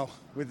 you know,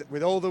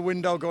 with all the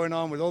window going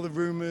on, with all the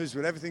rumours,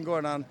 with everything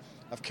going on,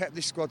 I've kept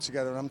this squad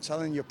together, and I'm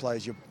telling your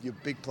players, your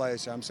big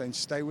players, I'm saying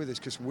stay with us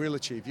because we'll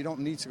achieve. You don't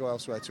need to go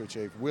elsewhere to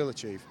achieve. We'll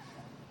achieve.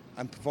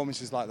 And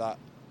performances like that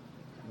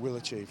will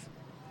achieve.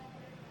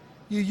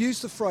 You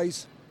use the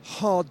phrase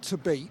hard to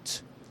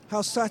beat.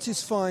 How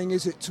satisfying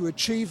is it to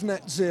achieve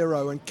net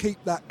zero and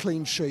keep that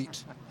clean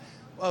sheet?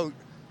 Well,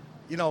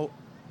 you know,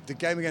 the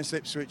game against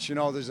Ipswich, you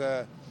know, there's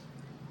a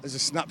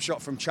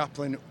snapshot from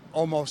Chaplin,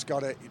 almost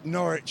got it.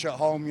 Norwich at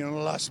home, you know,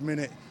 last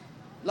minute.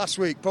 Last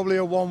week, probably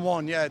a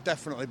 1-1, yeah,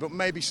 definitely, but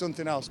maybe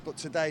something else. But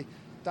today,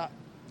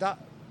 that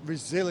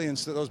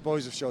resilience that those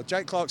boys have showed.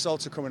 Jake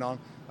Clark-Salter coming on,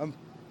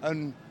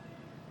 and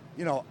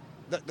you know,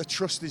 the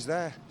trust is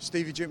there.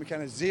 Stevie Duke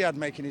McKenna, Ziad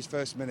making his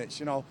first minutes,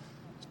 you know,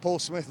 Paul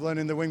Smith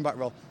learning the wing-back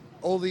role.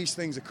 All these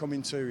things are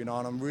coming too, you know,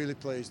 and I'm really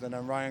pleased. And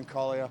then Ryan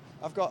Collier,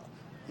 I've got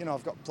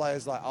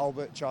players like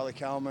Albert, Charlie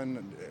Kalman,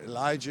 and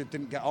Elijah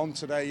didn't get on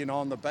today, you know,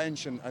 on the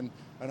bench, and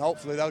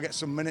hopefully they'll get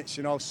some minutes,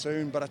 you know,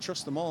 soon. But I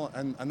trust them all,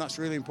 and that's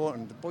really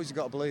important. The boys have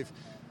got to believe.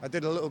 I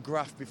did a little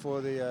graph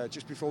before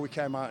just before we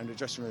came out in the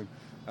dressing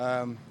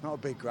room. Not a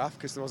big graph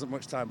because there wasn't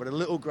much time, but a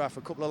little graph,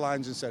 a couple of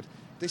lines, and said,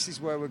 "This is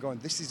where we're going.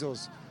 This is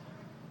us."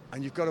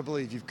 And you've got to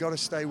believe. You've got to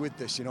stay with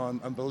this, you know,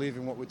 and believe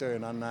in what we're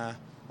doing. And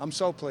I'm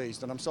so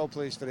pleased, and I'm so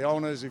pleased for the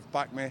owners who've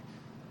backed me.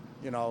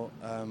 You know,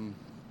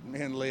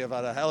 me and Lee have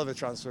had a hell of a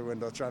transfer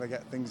window trying to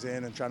get things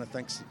in and trying to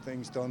think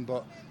things done,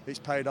 but it's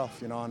paid off,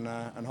 you know,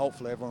 and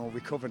hopefully everyone will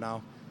recover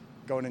now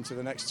going into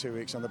the next 2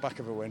 weeks on the back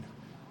of a win.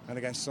 And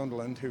against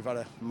Sunderland, who've had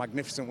a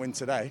magnificent win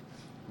today,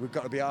 we've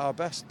got to be at our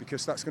best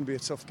because that's going to be a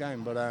tough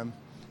game, but it's going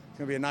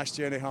to be a nice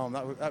journey home.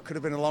 That could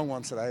have been a long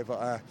one today,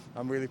 but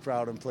I'm really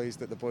proud and pleased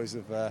that the boys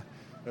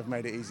have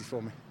made it easy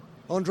for me.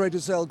 Andre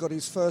Dazelle got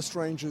his first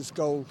Rangers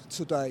goal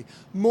today.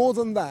 More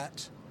than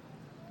that,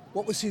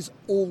 what was his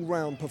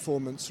all-round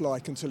performance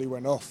like until he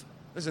went off?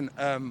 Listen,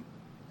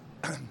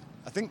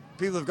 I think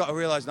people have got to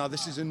realise now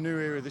this is a new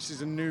era, this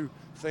is a new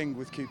thing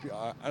with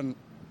QPR, and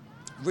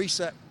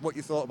reset what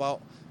you thought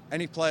about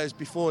any players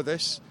before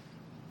this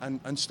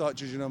and start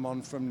judging them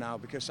on from now,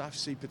 because I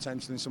see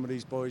potential in some of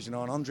these boys, you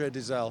know, and Andre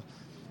Dazelle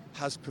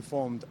has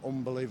performed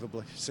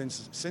unbelievably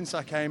since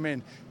I came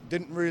in.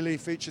 Didn't really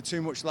feature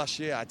too much last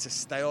year. I had to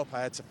stay up,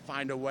 I had to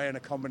find a way and a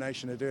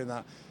combination of doing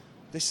that.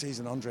 This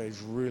season, Andre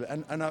is really...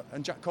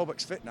 And Jack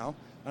Colbeck's fit now.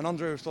 And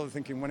Andre was probably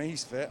thinking, when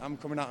he's fit, I'm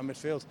coming out of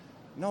midfield.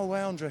 No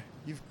way, Andre.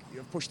 You've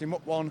pushed him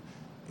up one.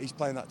 He's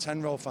playing that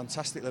 10 role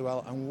fantastically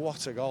well. And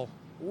what a goal.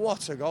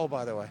 What a goal,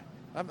 by the way.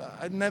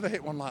 I've never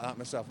hit one like that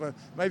myself.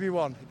 Maybe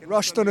one.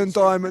 Rushton and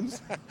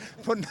Diamonds.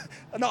 But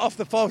not off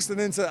the post and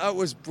into... That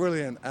was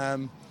brilliant.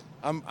 I'm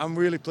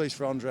really pleased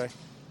for Andre.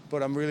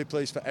 But I'm really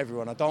pleased for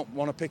everyone. I don't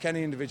want to pick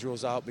any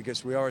individuals out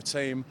because we are a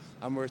team,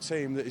 and we're a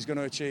team that is going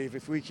to achieve,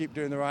 if we keep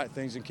doing the right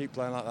things and keep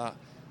playing like that.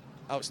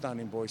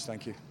 Outstanding, boys.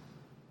 Thank you.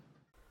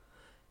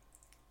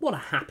 What a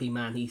happy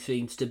man he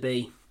seems to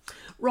be.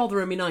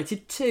 Rotherham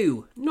United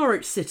 2,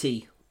 Norwich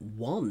City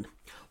 1.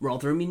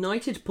 Rotherham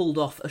United pulled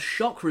off a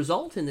shock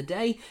result in the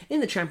day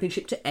in the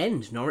Championship to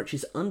end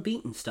Norwich's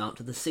unbeaten start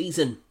to the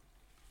season.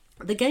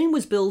 The game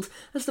was billed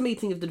as the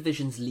meeting of the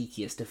division's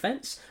leakiest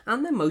defence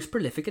and their most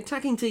prolific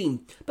attacking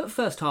team, but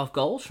first-half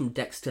goals from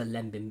Dexter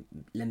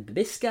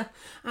Lembiska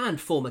and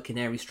former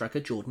Canary striker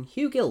Jordan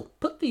Hugill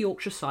put the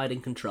Yorkshire side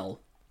in control.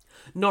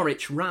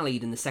 Norwich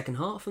rallied in the second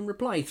half and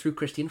replied through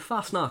Christian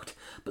Fastnacht,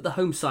 but the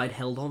home side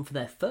held on for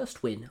their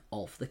first win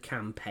of the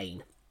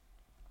campaign.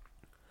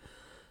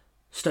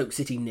 Stoke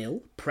City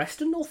 0,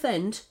 Preston North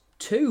End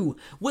 2.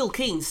 Will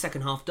Keane's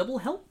second-half double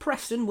helped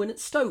Preston win at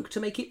Stoke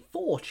to make it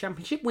 4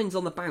 Championship wins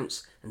on the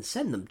bounce and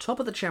send them top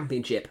of the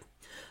Championship.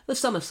 The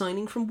summer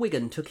signing from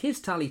Wigan took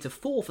his tally to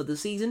 4 for the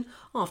season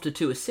after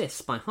 2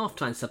 assists by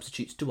half-time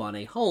substitutes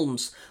Duane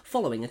Holmes,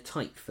 following a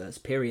tight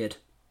first period.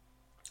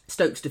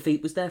 Stoke's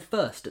defeat was their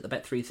first at the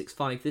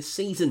Bet365 this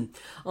season,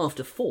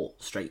 after 4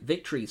 straight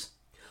victories.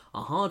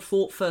 A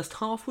hard-fought first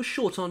half was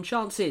short on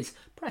chances,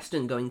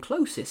 Preston going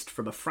closest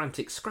from a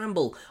frantic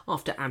scramble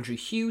after Andrew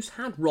Hughes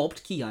had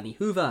robbed Kiani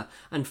Hoover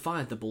and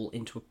fired the ball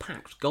into a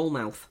packed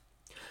goalmouth.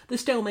 The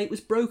stalemate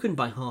was broken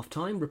by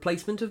half-time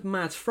replacement of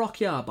Mads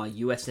Frokjar by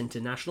US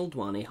international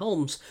Duane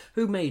Holmes,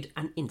 who made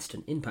an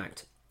instant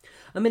impact.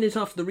 A minute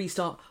after the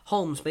restart,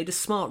 Holmes made a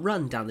smart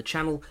run down the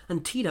channel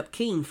and teed up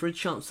Keane for a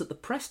chance that the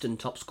Preston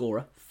top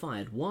scorer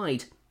fired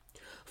wide.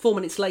 4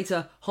 minutes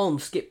later,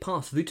 Holmes skipped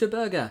past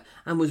Wouterberger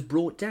and was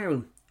brought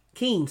down.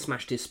 Keane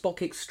smashed his spot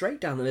kick straight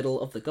down the middle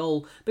of the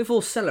goal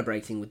before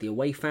celebrating with the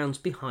away fans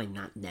behind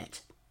that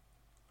net.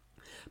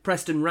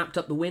 Preston wrapped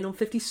up the win on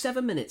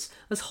 57 minutes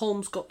as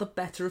Holmes got the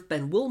better of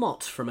Ben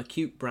Wilmot from a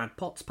cute Brad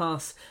Potts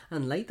pass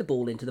and laid the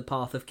ball into the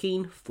path of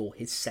Keane for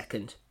his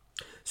second.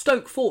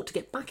 Stoke fought to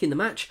get back in the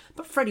match,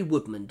 but Freddie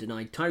Woodman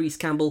denied Tyrese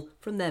Campbell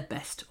from their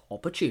best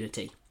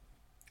opportunity.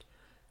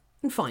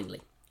 And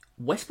finally,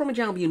 West Bromwich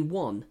Albion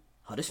 1,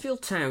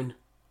 Huddersfield Town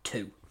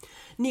 2.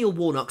 Neil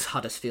Warnock's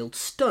Huddersfield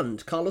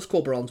stunned Carlos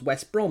Corberan's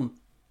West Brom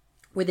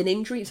with an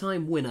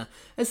injury-time winner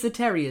as the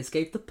Terriers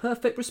gave the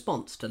perfect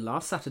response to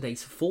last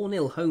Saturday's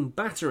 4-0 home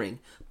battering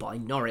by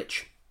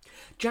Norwich.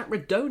 Jack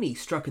Redoni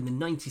struck in the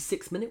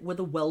 96th minute with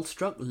a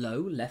well-struck low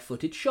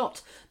left-footed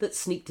shot that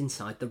sneaked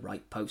inside the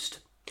right post.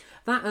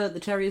 That earned the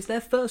Terriers their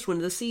first win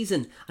of the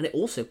season, and it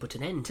also put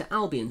an end to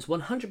Albion's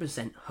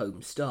 100%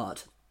 home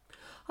start.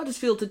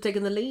 Huddersfield had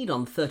taken the lead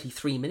on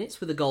 33 minutes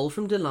with a goal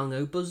from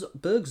Delango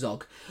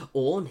Bergzog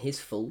on his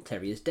full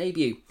Terriers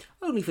debut,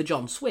 only for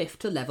John Swift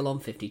to level on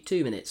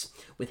 52 minutes,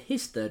 with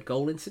his third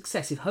goal in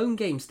successive home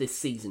games this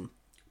season.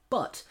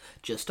 But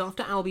just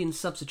after Albion's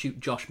substitute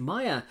Josh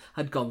Meyer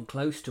had gone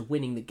close to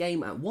winning the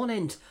game at one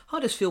end,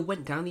 Huddersfield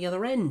went down the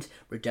other end.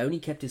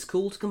 Redoni kept his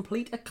cool to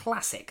complete a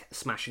classic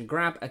smash and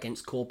grab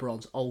against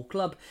Corberan's old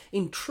club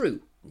in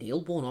true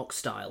Neil Warnock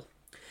style.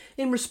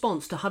 In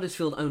response to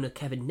Huddersfield owner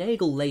Kevin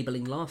Nagle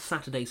labelling last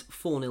Saturday's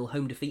 4-0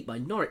 home defeat by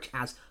Norwich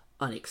as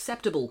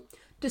unacceptable,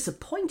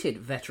 disappointed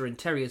veteran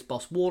Terriers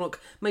boss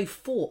Warnock made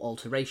 4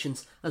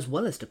 alterations as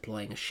well as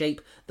deploying a shape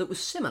that was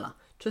similar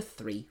to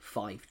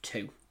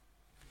 3-5-2.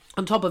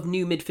 On top of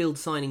new midfield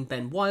signing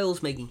Ben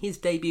Wiles making his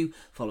debut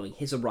following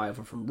his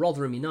arrival from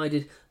Rotherham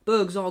United,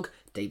 Bergzog,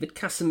 David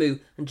Casamu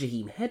and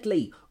Jaheim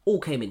Headley all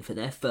came in for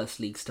their first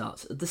league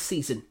starts of the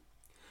season.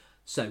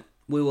 So,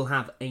 we will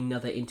have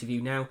another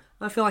interview now.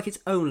 I feel like it's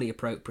only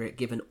appropriate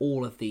given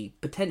all of the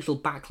potential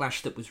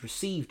backlash that was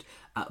received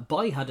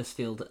by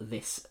Huddersfield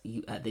this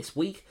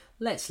week.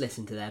 Let's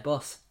listen to their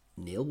boss,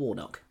 Neil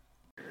Warnock.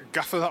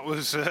 Gaffer, that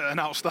was an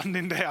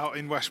outstanding day out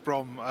in West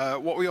Brom.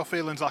 What were your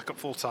feelings like at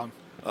full time?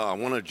 Oh,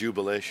 one of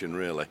jubilation,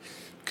 really,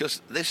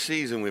 because this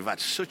season we've had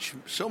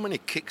so many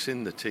kicks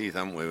in the teeth,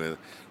 haven't we? With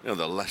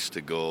the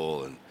Leicester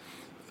goal, and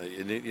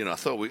I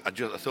thought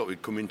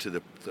we'd come into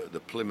the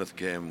Plymouth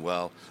game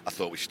well. I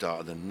thought we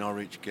started the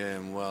Norwich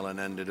game well and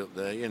ended up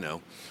there.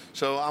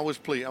 So I was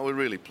pleased. I was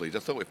really pleased. I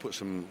thought we put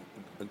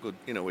a good.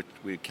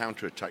 We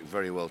counter-attacked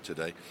very well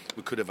today.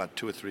 We could have had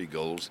 2 or 3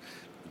 goals.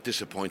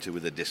 Disappointed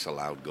with the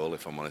disallowed goal,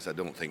 if I'm honest. I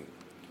don't think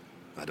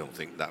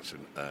that's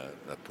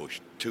a push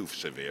too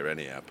severe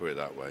anyhow, put it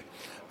that way.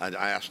 I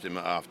asked him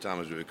at half-time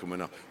as we were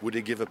coming off, would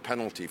he give a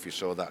penalty if he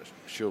saw that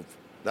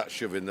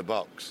shove in the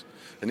box?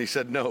 And he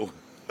said no.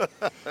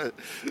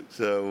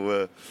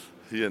 So,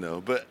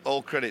 but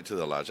all credit to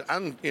the lads.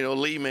 And,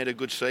 Lee made a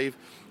good save,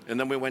 and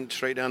then we went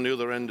straight down the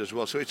other end as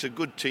well. So it's a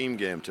good team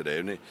game today.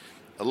 And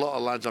a lot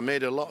of lads, I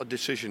made a lot of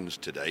decisions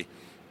today,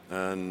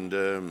 and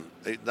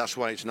that's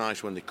why it's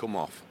nice when they come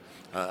off.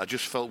 I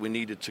just felt we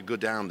needed to go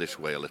down this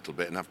way a little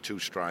bit and have 2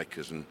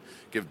 strikers and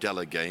give Dell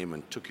a game,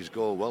 and took his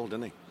goal well,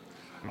 didn't he?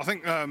 I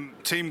think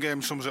team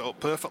game sums it up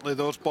perfectly.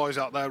 Those boys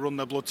out there run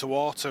their blood to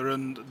water,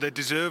 and they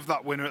deserve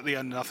that winner at the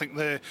end. And I think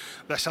their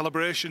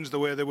celebrations, the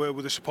way they were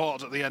with the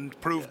supporters at the end,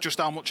 proved just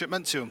how much it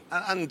meant to them.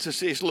 And to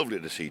see, it's lovely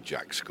to see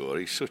Jack score.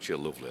 He's such a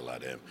lovely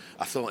lad, him.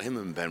 I thought him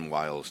and Ben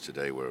Wiles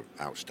today were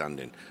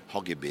outstanding.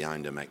 Hoggy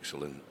behind him,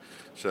 excellent.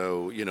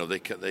 So,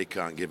 they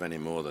can't give any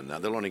more than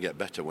that. They'll only get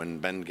better when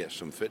Ben gets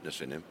some fitness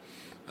in him.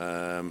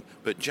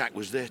 But Jack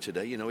was there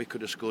today. He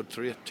could have scored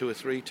 2 or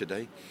 3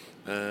 today.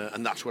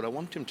 And that's what I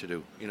want him to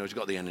do. He's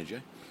got the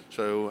energy.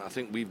 So I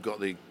think we've got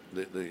the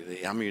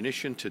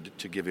ammunition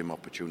to give him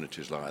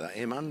opportunities like that,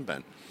 him and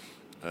Ben.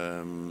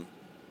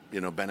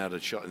 Ben had a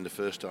shot in the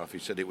first half. He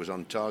said it was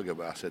on target,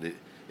 but I said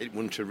it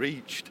wouldn't have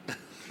reached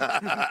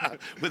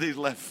with his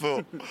left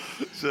foot.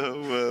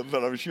 So,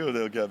 but I'm sure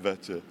they'll get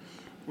better.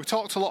 We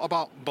talked a lot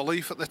about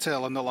belief at the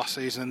tail end of last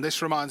season, and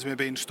this reminds me of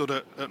being stood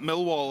at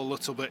Millwall a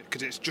little bit,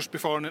 because it's just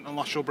before an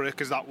international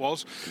break, as that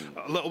was.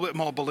 A little bit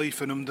more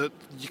belief in them, that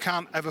you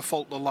can't ever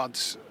fault the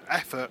lads'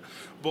 effort,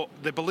 but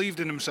they believed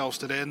in themselves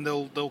today, and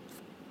they'll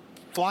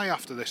fly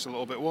after this a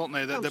little bit, won't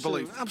they? They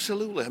believe.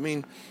 Absolutely. I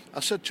mean,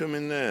 I said to him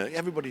in there,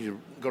 everybody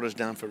got us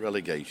down for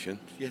relegation.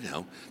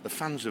 The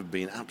fans have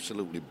been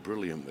absolutely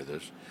brilliant with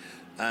us,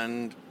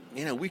 and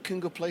we can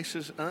go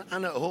places,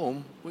 and at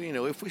home,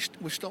 if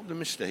we stop the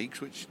mistakes,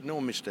 which no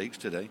mistakes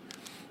today,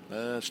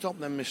 stop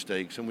them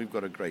mistakes, and we've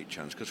got a great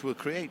chance, because we'll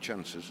create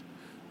chances.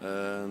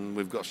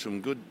 We've got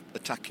some good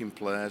attacking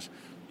players.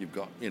 You've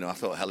got, I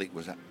thought Helic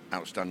was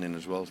outstanding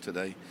as well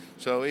today.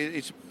 So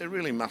it's a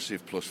really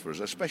massive plus for us,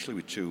 especially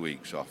with 2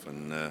 weeks off,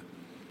 and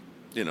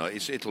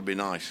it'll be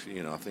nice.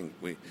 I think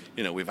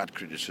we've had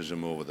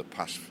criticism over the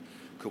past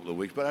couple of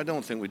weeks, but I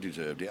don't think we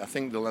deserved it. I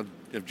think the lads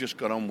have just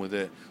got on with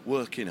it,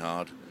 working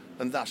hard.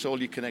 And that's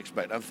all you can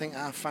expect. I think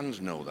our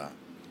fans know that.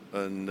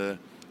 And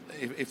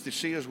if they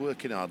see us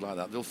working hard like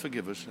that, they'll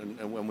forgive us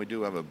and when we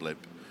do have a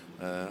blip.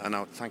 And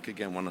I'll thank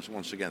again,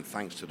 once again,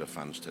 thanks to the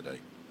fans today.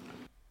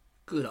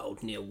 Good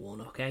old Neil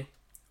Warnock, eh?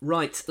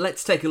 Right,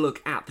 let's take a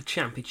look at the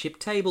Championship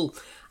table.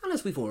 And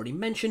as we've already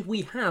mentioned,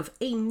 we have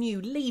a new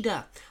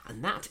leader.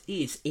 And that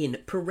is in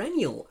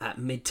perennial at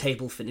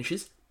mid-table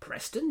finishes,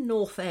 Preston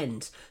North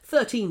End,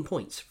 13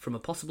 points from a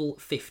possible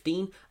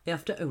 15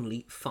 after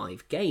only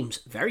 5 games.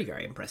 Very,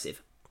 very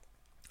impressive.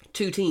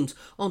 2 teams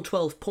on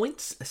 12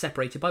 points,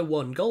 separated by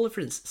 1 goal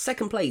difference.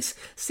 Second place,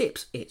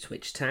 sips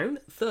Ipswich Town.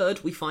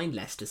 Third, we find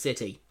Leicester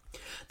City.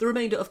 The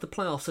remainder of the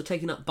playoffs are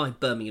taken up by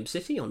Birmingham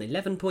City on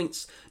 11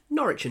 points,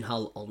 Norwich and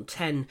Hull on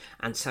 10,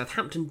 and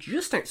Southampton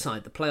just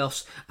outside the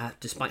playoffs,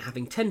 despite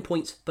having 10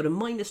 points but a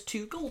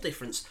 -2 goal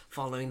difference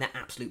following their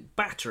absolute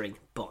battering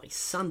by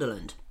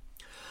Sunderland.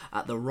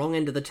 At the wrong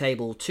end of the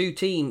table, three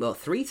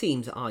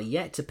teams are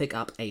yet to pick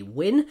up a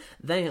win.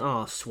 They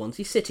are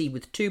Swansea City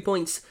with 2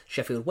 points,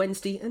 Sheffield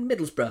Wednesday and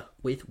Middlesbrough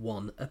with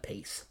 1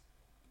 apiece.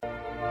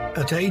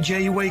 At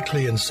AJ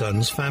Wakely &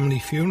 Sons Family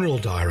Funeral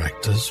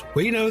Directors,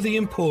 we know the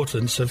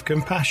importance of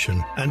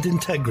compassion and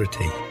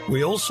integrity.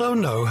 We also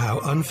know how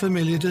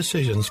unfamiliar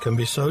decisions can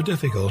be so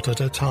difficult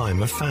at a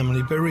time of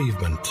family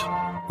bereavement.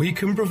 We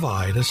can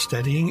provide a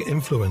steadying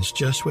influence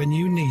just when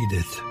you need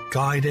it,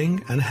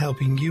 guiding and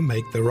helping you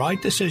make the right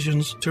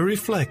decisions to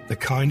reflect the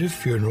kind of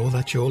funeral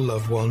that your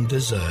loved one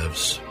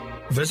deserves.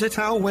 Visit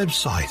our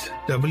website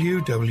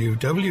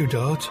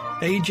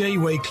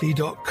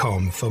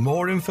www.ajwakely.com for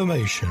more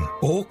information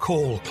or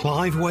call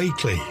Clive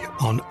Wakely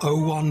on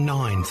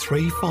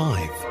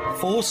 01935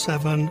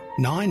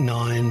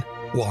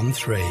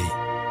 479913.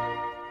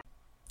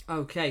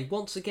 Okay,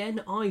 once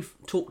again, I've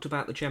talked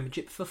about the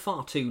Championship for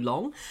far too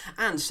long,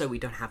 and so we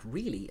don't have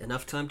really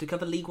enough time to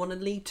cover League 1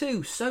 and League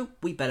 2, so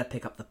we better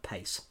pick up the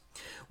pace.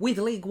 With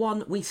League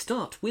 1, we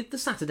start with the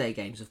Saturday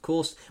games, of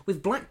course,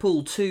 with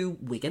Blackpool 2,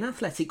 Wigan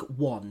Athletic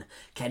 1.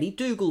 Kenny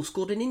Dougal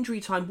scored an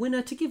injury-time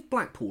winner to give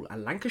Blackpool a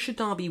Lancashire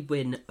derby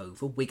win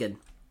over Wigan.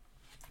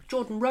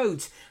 Jordan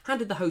Rhodes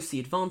handed the hosts the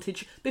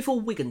advantage before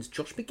Wigan's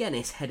Josh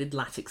McGuinness headed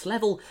Latics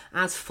level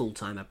as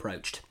full-time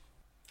approached.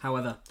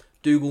 However,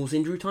 Dougal's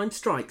injury-time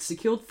strike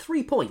secured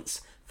 3 points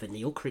for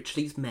Neil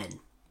Critchley's men.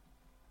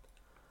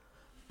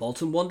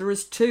 Bolton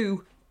Wanderers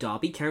 2,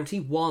 Derby County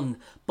 1.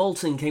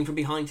 Bolton came from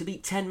behind to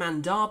beat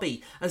 10-man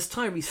Derby as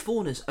Tyrese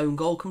Forner's own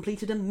goal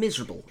completed a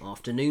miserable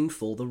afternoon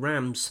for the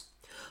Rams.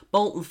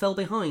 Bolton fell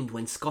behind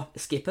when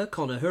skipper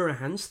Conor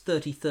Hurahan's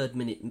 33rd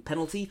minute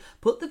penalty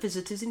put the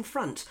visitors in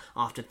front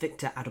after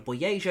Victor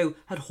Adeboyejo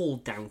had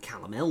hauled down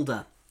Callum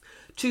Elder.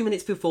 2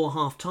 minutes before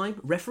half-time,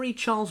 referee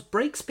Charles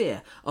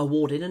Breakspear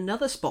awarded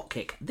another spot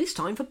kick, this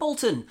time for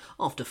Bolton,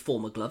 after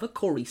former Glover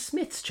Corey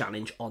Smith's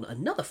challenge on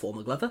another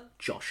former Glover,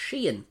 Josh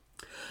Sheehan.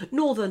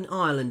 Northern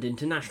Ireland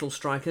international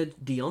striker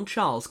Dion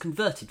Charles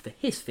converted for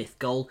his 5th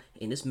goal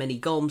in as many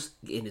games,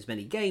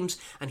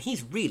 and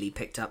he's really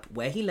picked up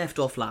where he left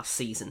off last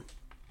season.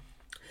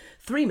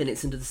 3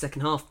 minutes into the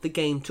second half, the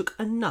game took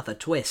another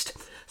twist.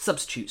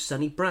 Substitute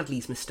Sonny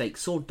Bradley's mistake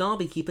saw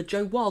Derby keeper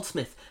Joe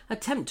Wildsmith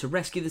attempt to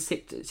rescue the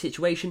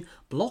situation,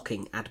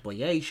 blocking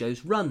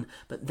Adeboyejo's run,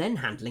 but then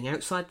handling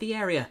outside the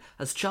area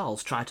as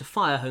Charles tried to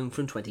fire home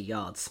from 20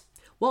 yards.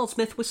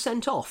 Wildsmith was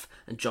sent off,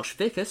 and Josh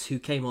Vickers, who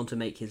came on to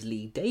make his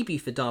league debut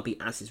for Derby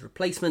as his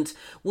replacement,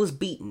 was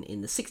beaten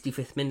in the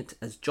 65th minute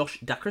as Josh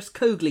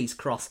Dacres-Cogley's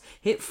cross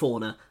hit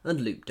Forner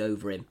and looped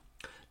over him.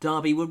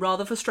 Derby were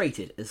rather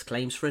frustrated as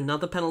claims for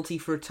another penalty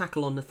for a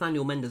tackle on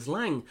Nathaniel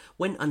Mendes-Lang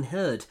went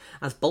unheard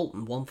as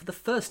Bolton won for the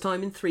first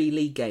time in 3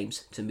 league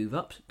games to move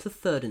up to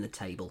 3rd in the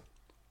table.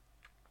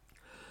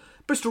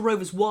 Bristol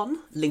Rovers 1,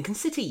 Lincoln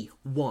City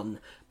 1.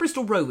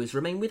 Bristol Rovers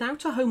remain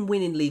without a home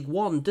win in League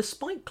 1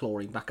 despite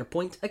clawing back a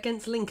point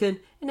against Lincoln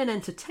in an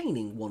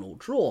entertaining 1-1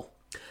 draw.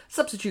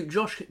 Substitute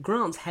Josh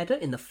Grant's header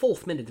in the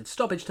 4th minute of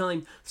stoppage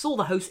time saw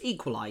the hosts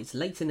equalise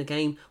late in the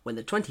game when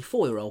the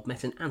 24-year-old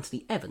met an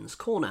Anthony Evans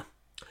corner.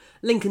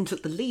 Lincoln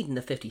took the lead in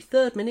the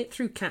 53rd minute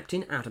through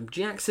captain Adam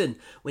Jackson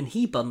when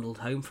he bundled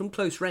home from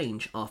close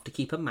range after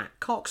keeper Matt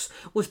Cox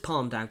was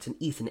palmed out an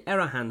Ethan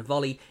Erahan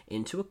volley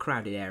into a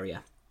crowded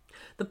area.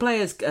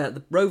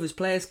 The Rovers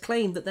players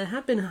claimed that there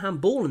had been a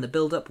handball in the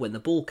build-up when the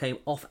ball came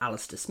off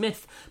Alistair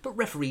Smith, but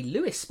referee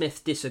Lewis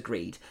Smith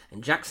disagreed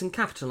and Jackson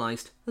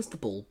capitalised as the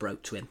ball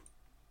broke to him.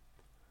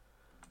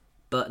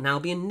 Burton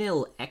Albion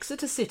 0,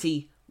 Exeter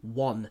City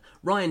 1.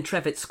 Ryan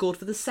Trevitt scored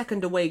for the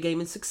 2nd away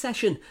game in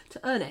succession to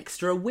earn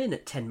Exeter a win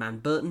at 10-man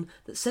Burton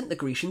that sent the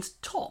Grecians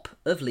top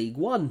of League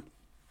 1.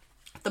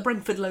 The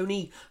Brentford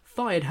loanee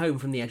fired home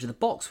from the edge of the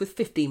box with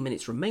 15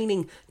 minutes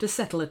remaining to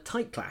settle a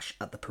tight clash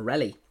at the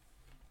Pirelli.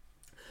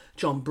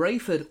 John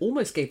Brayford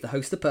almost gave the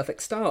host the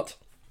perfect start.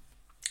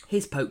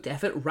 His poked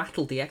effort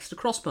rattled the Exeter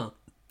crossbar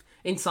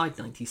inside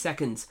 90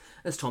 seconds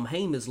as Tom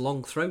Hamer's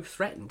long throw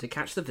threatened to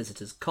catch the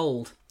visitors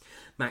cold.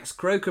 Max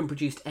Crocombe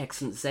produced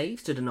excellent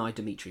saves to deny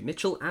Dimitri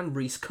Mitchell and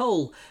Reece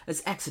Cole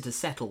as Exeter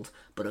settled,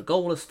 but a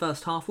goalless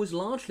first half was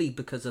largely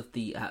because of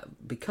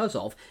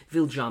Viljami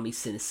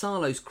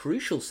Sinisalo's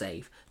crucial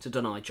save to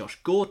deny Josh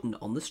Gordon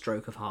on the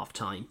stroke of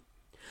half-time.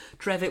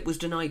 Trevitt was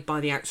denied by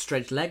the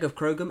outstretched leg of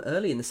Crocombe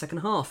early in the second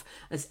half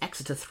as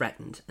Exeter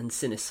threatened, and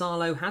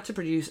Sinisalo had to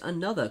produce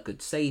another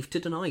good save to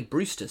deny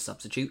Brewster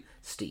substitute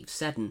Steve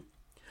Seddon.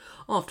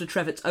 After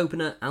Trevitt's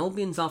opener,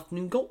 Albion's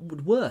afternoon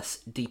got worse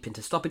deep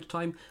into stoppage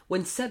time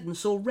when Seddon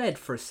saw red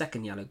for a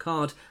second yellow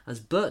card as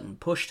Burton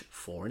pushed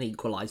for an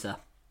equaliser.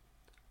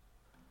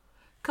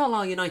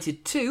 Carlisle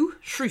United 2,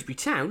 Shrewsbury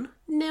Town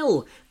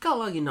 0.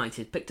 Carlisle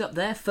United picked up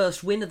their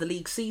first win of the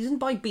league season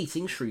by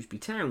beating Shrewsbury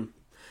Town.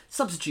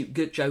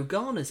 Substitute Joe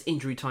Garner's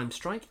injury time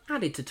strike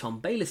added to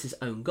Tom Bayliss'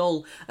 own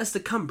goal as the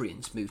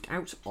Cumbrians moved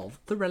out of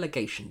the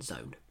relegation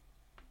zone.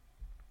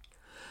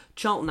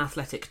 Charlton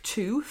Athletic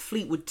 2,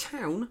 Fleetwood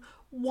Town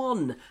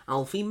 1.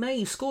 Alfie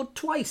May scored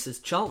twice as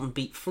Charlton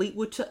beat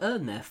Fleetwood to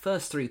earn their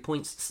first 3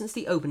 points since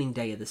the opening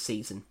day of the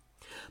season.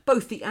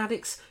 Both the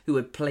Addicts, who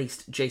had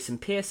placed Jason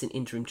Pearce in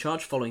interim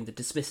charge following the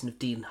dismissal of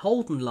Dean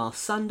Holden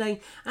last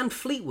Sunday, and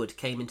Fleetwood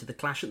came into the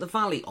clash at the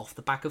Valley off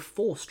the back of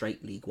 4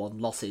 straight League One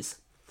losses.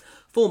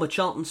 Former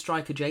Charlton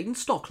striker Jayden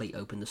Stockley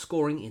opened the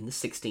scoring in the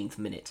 16th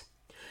minute.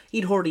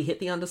 He'd already hit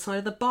the underside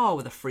of the bar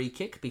with a free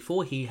kick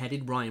before he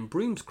headed Ryan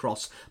Broom's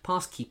cross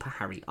past keeper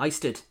Harry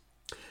Eisted.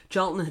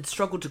 Charlton had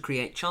struggled to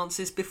create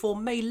chances before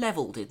May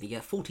levelled in the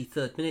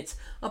 43rd minute.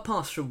 A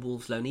pass from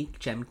Wolves loanee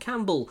Jem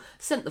Campbell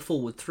sent the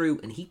forward through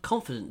and he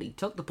confidently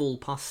tucked the ball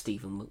past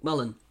Stephen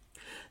McMullen.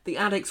 The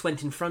Addicts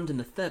went in front in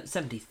the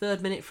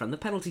 73rd minute from the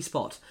penalty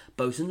spot.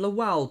 Bosun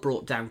Lawal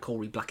brought down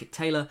Corey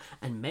Blackett-Taylor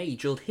and May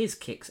drilled his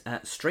kicks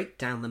straight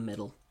down the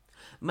middle.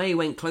 May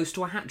went close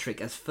to a hat-trick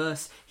as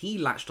first he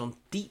latched on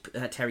deep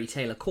Terry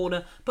Taylor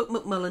corner, but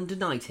McMullen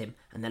denied him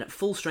and then at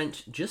full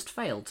strength just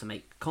failed to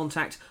make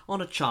contact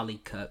on a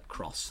Charlie Kirk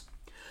cross.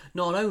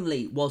 Not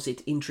only was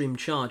it interim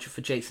charge for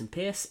Jason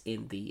Pearce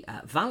in the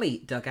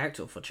Valley dugout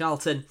for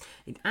Charlton,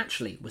 it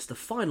actually was the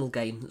final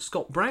game that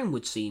Scott Brown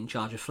would see in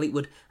charge of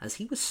Fleetwood as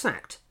he was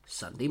sacked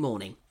Sunday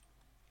morning.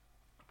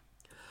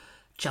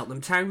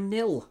 Cheltenham Town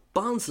 0,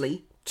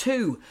 Barnsley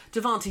 2.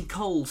 Devante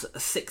Cole's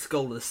 6th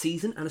goal of the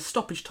season and a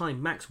stoppage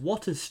time Max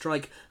Waters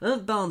strike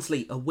earned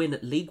Barnsley a win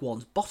at League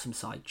One's bottom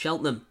side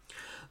Cheltenham.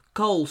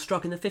 Cole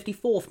struck in the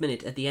 54th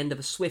minute at the end of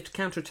a swift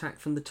counter-attack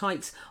from the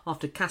Tykes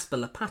after Casper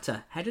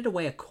Lapata headed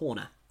away a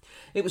corner.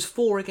 It was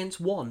 4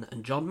 against 1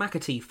 and John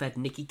McAtee fed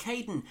Nicky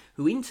Caden,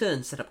 who in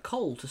turn set up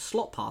Cole to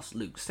slot past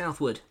Luke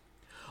Southwood.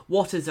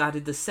 Waters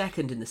added the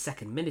second in the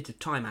 2nd minute of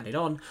time added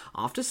on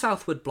after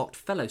Southwood blocked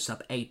fellow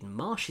sub Aidan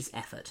Marsh's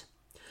effort.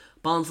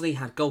 Barnsley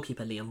had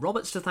goalkeeper Liam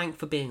Roberts to thank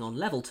for being on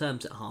level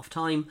terms at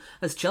half-time,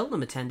 as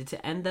Cheltenham intended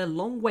to end their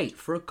long wait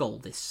for a goal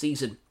this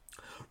season.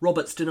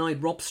 Roberts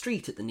denied Rob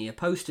Street at the near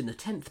post in the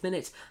 10th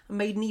minute and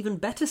made an even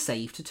better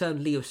save to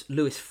turn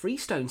Lewis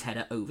Freestone's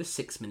header over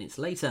 6 minutes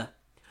later.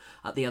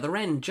 At the other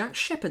end, Jack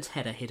Shepherd's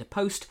header hit a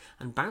post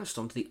and bounced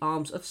onto the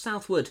arms of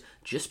Southwood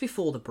just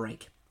before the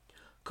break.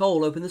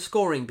 Cole opened the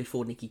scoring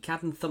before Nicky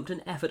Cadden thumped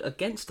an effort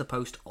against the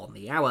post on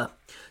the hour.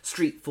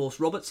 Street forced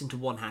Roberts into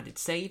one-handed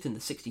saves in the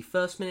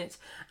 61st minute,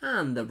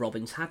 and the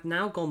Robins had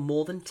now gone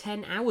more than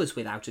 10 hours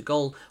without a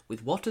goal,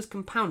 with Waters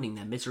compounding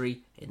their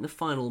misery in the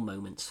final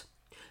moments.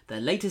 Their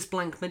latest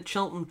blank meant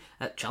Cheltenham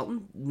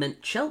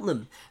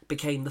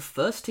became the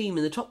first team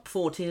in the top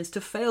 4 tiers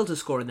to fail to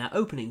score in their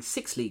opening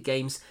 6 league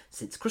games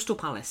since Crystal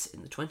Palace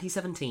in the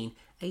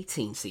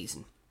 2017-18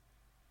 season.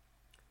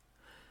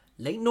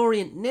 Leyton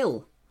Orient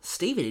 0.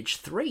 Stevenage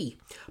 3.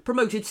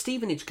 Promoted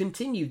Stevenage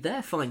continued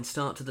their fine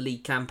start to the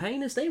league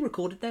campaign as they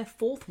recorded their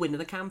 4th win of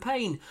the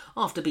campaign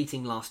after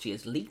beating last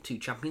year's League 2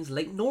 champions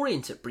Leyton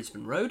Orient at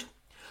Brisbane Road.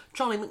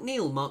 Charlie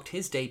McNeil marked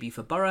his debut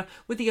for Borough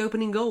with the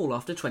opening goal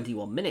after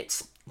 21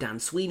 minutes. Dan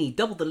Sweeney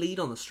doubled the lead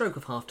on the stroke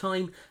of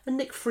half-time and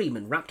Nick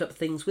Freeman wrapped up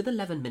things with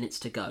 11 minutes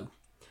to go.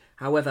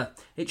 However,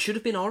 it should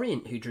have been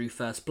Orient who drew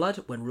first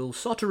blood when Rule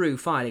Soteru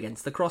fired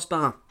against the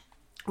crossbar,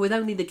 with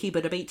only the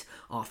keeper to beat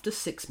after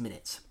 6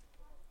 minutes.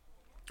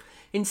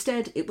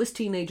 Instead, it was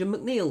teenager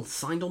McNeil,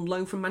 signed on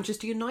loan from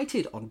Manchester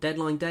United on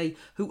deadline day,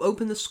 who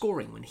opened the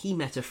scoring when he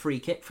met a free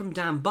kick from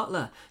Dan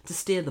Butler to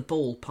steer the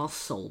ball past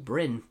Sol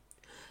Bryn.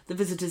 The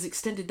visitors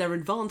extended their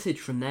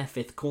advantage from their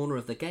 5th corner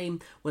of the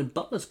game when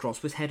Butler's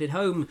cross was headed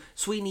home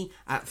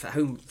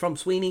from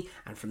Sweeney,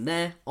 and from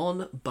there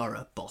on,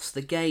 Borough bossed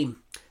the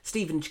game.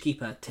 Stevenage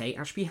keeper Tay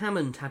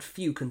Ashby-Hammond had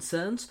few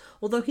concerns,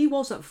 although he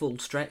was at full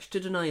stretch to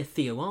deny a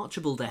Theo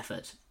Archibald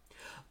effort.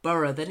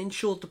 Borough then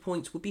ensured the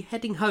points would be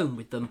heading home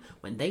with them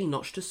when they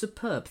notched a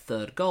superb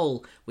 3rd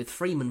goal, with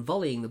Freeman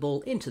volleying the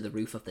ball into the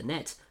roof of the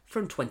net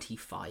from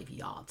 25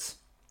 yards.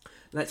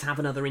 Let's have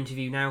another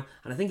interview now,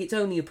 and I think it's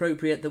only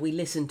appropriate that we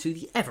listen to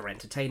the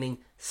ever-entertaining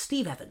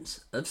Steve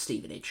Evans of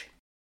Stevenage.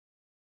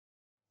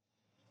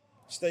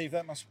 Steve,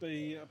 that must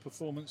be a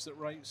performance that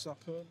rates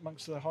up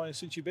amongst the highest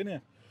since you've been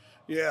here.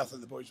 Yeah, I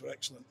think the boys were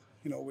excellent.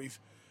 You know, we've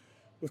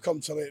come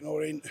to Leyton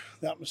Orient.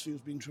 The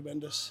atmosphere's been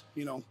tremendous.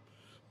 You know,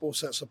 both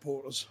sets of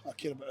supporters. I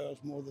care about ours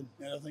more than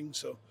anything.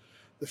 So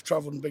they've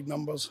travelled in big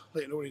numbers.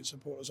 Leyton Orient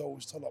supporters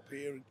always turn up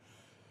here and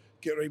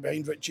get right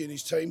behind Richie and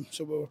his team.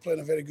 So we were playing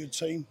a very good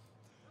team.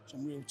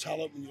 Some real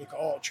talent when you look at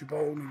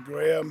Archibald and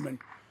Graham and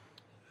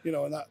you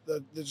know, and that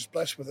they're just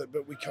blessed with it.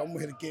 But we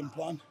had a game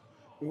plan.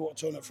 We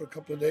worked on it for a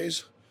couple of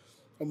days,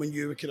 and we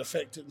knew we could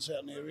affect it in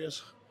certain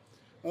areas.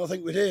 And I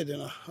think we did.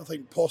 And I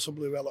think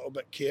possibly with a little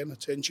bit of care and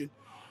attention,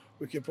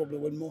 we could probably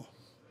win more.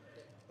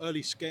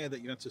 Early scare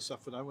that you had to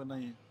suffer though when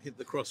they hit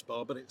the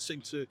crossbar, but it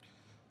seemed to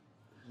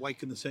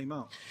waken the team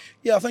up.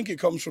 Yeah, I think it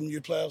comes from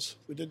new players.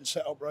 We didn't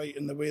set up right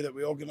in the way that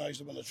we organised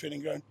them on the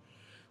training ground,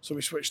 so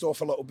we switched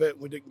off a little bit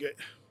and we didn't get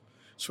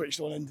switched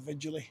on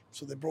individually,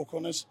 so they broke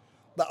on us.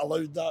 That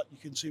allowed that. You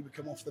can see we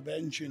come off the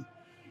bench and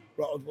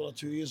rattled 1 or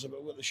 2 years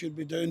about what they should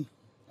be doing.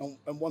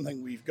 And one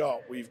thing we've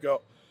got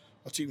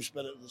a team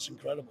spirit that's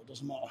incredible. It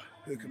doesn't matter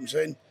who comes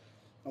in,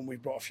 and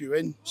we've brought a few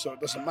in, so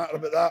it doesn't matter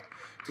about that.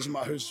 It doesn't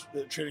matter who's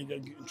training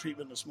and getting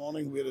treatment this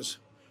morning. We're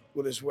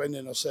as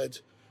winning. I said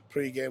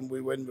pre-game,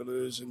 we win, we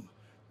lose, and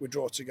we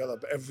draw together.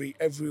 But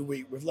every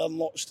week we've learned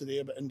lots today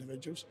about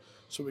individuals,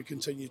 so we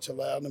continue to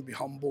learn and be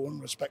humble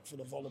and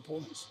respectful of all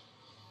opponents.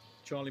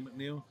 Charlie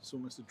McNeil, it's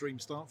almost a dream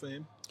start for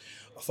him.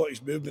 I thought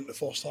his movement in the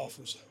first half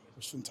was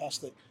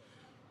fantastic.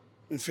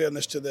 In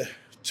fairness to the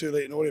two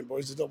Leyton Orient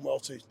boys, they've done well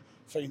to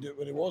find out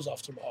where he was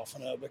after about half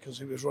an hour, because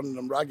he was running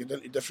them ragged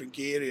into different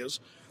key areas.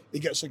 He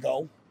gets a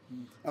goal.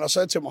 And I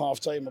said to him at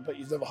half time, I bet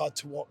you've never had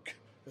to work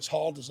as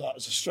hard as that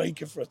as a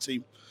striker for a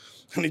team.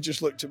 And he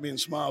just looked at me and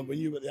smiled. We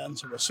knew what the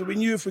answer was. So we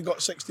knew if we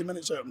got 60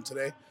 minutes out of him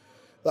today,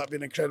 that'd be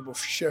an incredible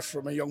shift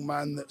from a young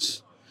man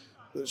that's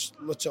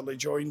literally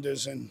joined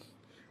us and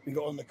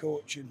got on the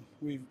coach, and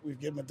we've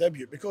given him a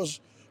debut because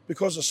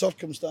of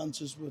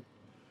circumstances with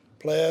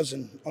players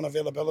and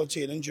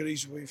unavailability and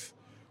injuries.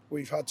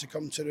 We've had to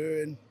come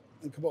through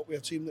and come up with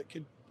a team that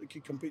could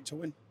compete to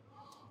win.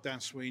 Dan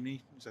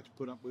Sweeney has had to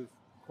put up with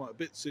quite a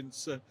bit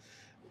since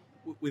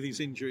with his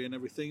injury and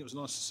everything. It was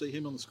nice to see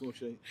him on the score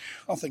sheet.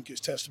 I think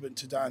it's testament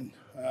to Dan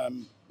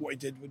what he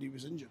did when he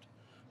was injured.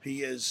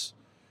 He is,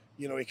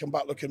 he came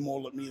back looking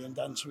more like me than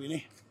Dan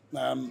Sweeney.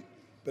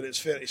 But it's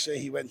fair to say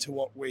he went to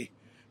work with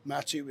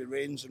Matty, with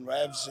Rains and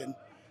Revs, and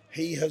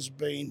he has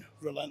been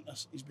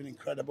relentless. He's been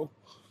incredible.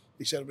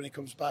 He said when he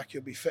comes back,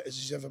 he'll be fit as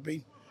he's ever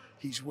been.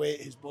 His weight,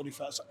 his body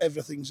fats,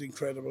 everything's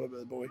incredible about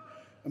the boy.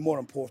 And more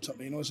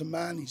importantly, as a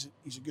man,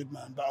 he's a good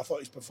man. But I thought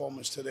his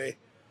performance today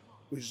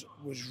was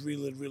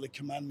really, really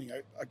commanding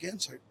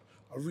against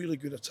a really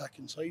good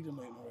attacking side in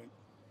Leyton Orient.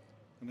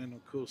 And then,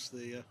 of course,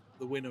 the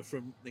winner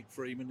from Nick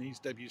Freeman, his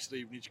debut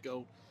Stevenage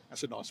goal.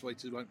 That's a nice way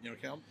to open your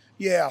account.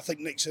 Yeah, I think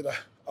Nick's had a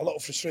little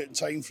frustrating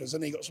time for us,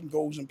 and he got some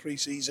goals in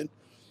pre-season.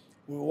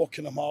 We were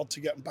working him hard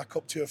to get him back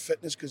up to a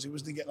fitness because he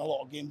wasn't getting a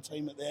lot of game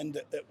time at the end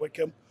at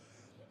Wickham.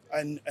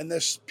 And in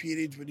this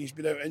period when he's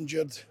been out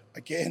injured,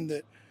 again,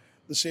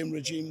 the same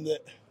regime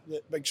that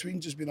Big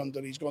Sween's has been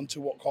under, he's gone to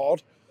work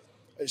hard.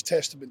 It's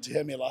testament to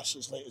him he lasts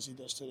as late as he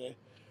does today.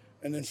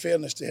 And in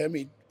fairness to him,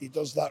 he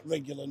does that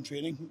regular in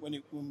training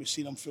when we've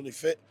seen him fully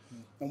fit.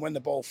 And when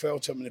the ball fell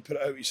to him and he put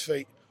it out his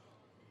feet,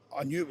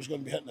 I knew it was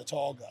going to be hitting the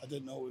target. I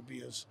didn't know it would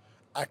be as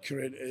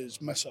accurate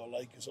as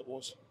missile-like as it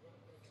was. Do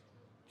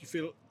you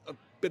feel a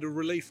bit of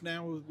relief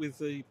now with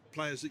the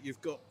players that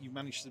you've got? You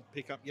managed to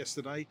pick up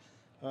yesterday.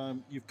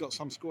 You've got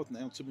some squad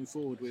now to move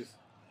forward with.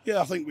 Yeah,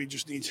 I think we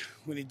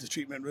need the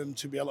treatment room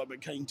to be a little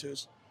bit kind to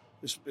us.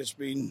 It's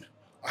been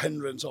a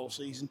hindrance all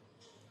season.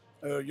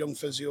 Our young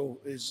physio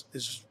is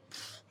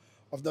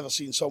I've never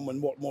seen someone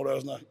work more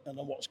hours than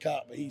a Watts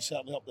cat, but he's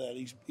certainly up there.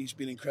 He's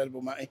been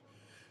incredible, Matty.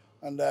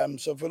 And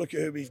so if we look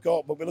at who we've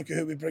got, but we look at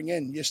who we bring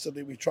in.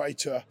 Yesterday we tried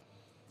to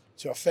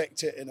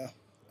affect it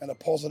in a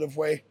positive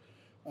way.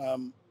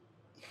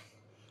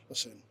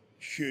 Listen,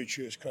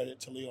 huge credit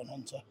to Leon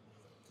Hunter.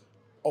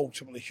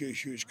 Ultimately,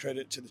 huge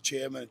credit to the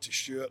chairman, to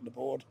Stuart and the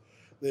board.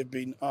 They've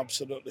been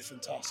absolutely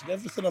fantastic.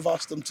 Everything I've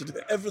asked them to do,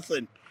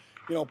 everything.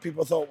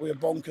 People thought we were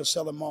bonkers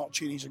selling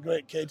Marchie, and he's a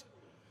great kid.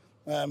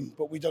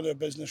 But we done our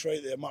business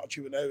right there.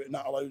 Marchie went out, and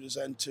that allowed us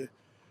then to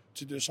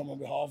do something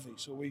with Harvey.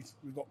 So we've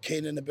got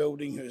Kane in the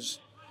building, who's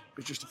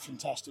just a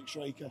fantastic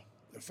striker.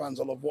 The fans,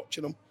 I love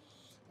watching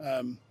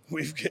him.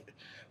 We've got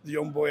the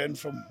young boy in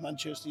from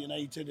Manchester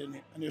United,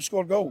 and he'll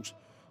score goals.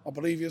 I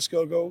believe he'll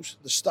score goals.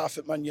 The staff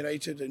at Man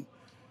United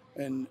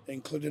and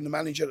including the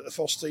manager at the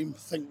first team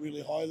think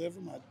really highly of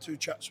him. I had 2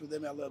 chats with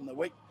them earlier in the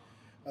week,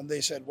 and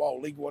they said, wow,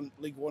 League One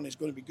is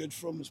going to be good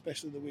for him,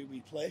 especially the way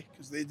we play,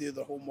 because they do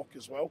their homework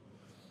as well.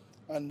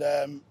 And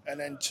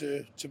then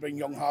to bring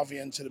young Harvey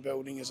into the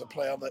building as a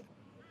player that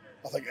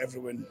I think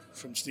everyone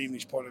from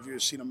Stephen's point of view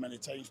has seen him many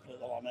times play at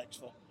the Larnax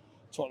for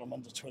Tottenham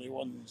under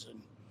 21s,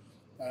 and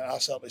I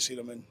certainly seen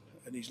him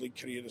in his league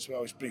career as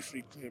well. He's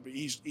briefly clear, but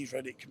he's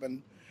ready to come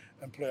in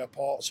and play a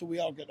part. So we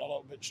are getting a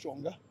little bit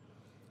stronger.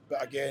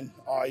 But again,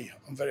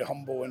 I'm very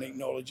humble and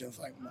acknowledge and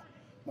thank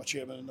my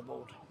chairman and the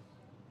board.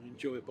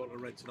 Enjoy a bottle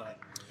of red tonight.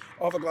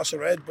 I'll have a glass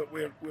of red, but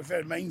we're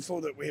very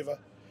mindful that we have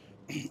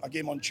a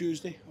game on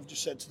Tuesday. I've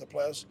just said to the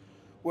players,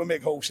 we'll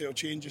make wholesale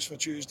changes for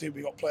Tuesday.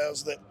 We've got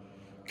players that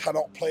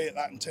cannot play at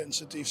that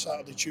intensity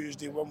Saturday,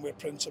 Tuesday, when we're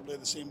principally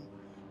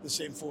the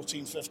same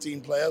 14,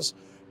 15 players.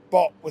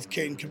 But with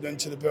Kane coming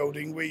into the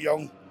building, we're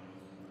young.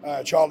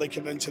 Charlie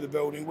coming into the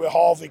building, we're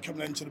Harvey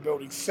coming into the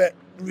building, fit,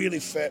 really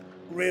fit,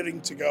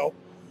 raring to go.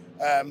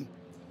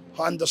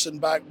 Henderson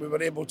back, we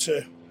were able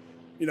to,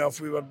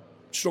 if we were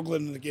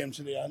struggling in the game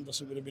today,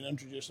 Henderson would have been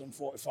introduced in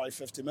 45,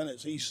 50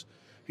 minutes. He's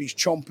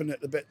chomping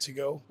at the bit to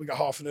go. We got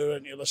half an hour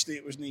into the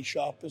state, was knee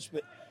sharpest,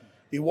 but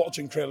he worked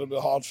incredibly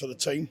hard for the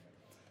team.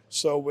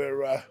 So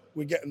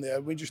we're getting there.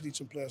 We just need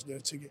some players now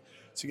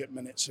to get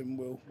minutes, and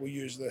we'll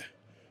use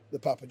the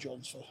Papa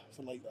Johns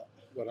for like that.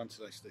 Well done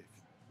today, Steve.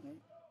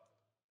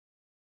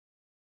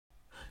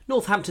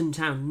 Northampton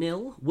Town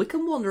 0,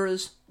 Wycombe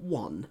Wanderers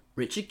 1.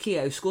 Richard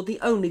Keogh scored the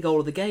only goal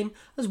of the game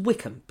as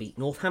Wycombe beat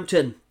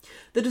Northampton.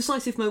 The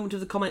decisive moment of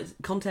the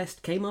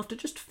contest came after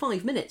just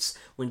 5 minutes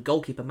when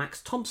goalkeeper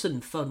Max Thompson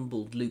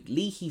fumbled Luke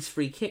Leahy's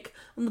free kick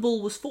and the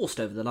ball was forced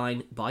over the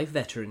line by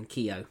veteran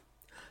Keogh.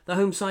 The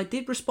home side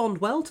did respond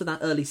well to that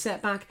early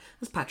setback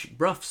as Patrick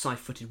Bruff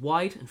side-footed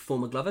wide and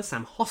former Glover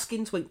Sam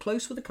Hoskins went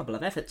close with a couple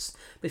of efforts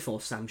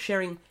before Sam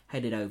Shering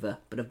headed over,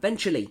 but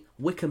eventually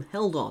Wycombe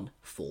held on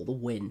for the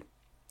win.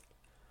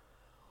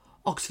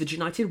 Oxford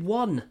United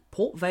 1,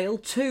 Port Vale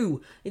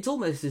 2. It's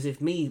almost as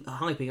if me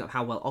hyping up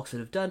how well Oxford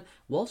have done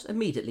was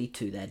immediately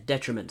to their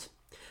detriment.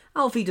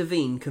 Alfie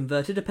Devine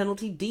converted a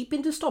penalty deep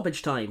into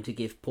stoppage time to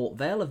give Port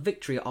Vale a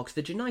victory at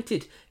Oxford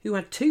United, who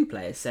had 2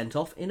 players sent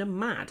off in a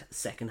mad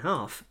second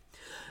half.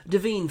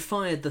 Devine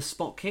fired the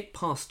spot kick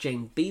past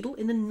James Beadle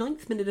in the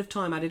 9th minute of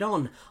time added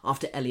on,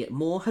 after Elliot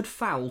Moore had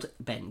fouled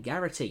Ben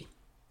Garrity.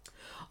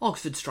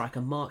 Oxford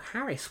striker Mark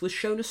Harris was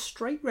shown a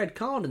straight red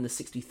card in the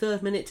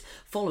 63rd minute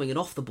following an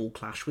off-the-ball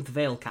clash with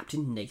Vale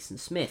captain Nathan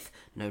Smith.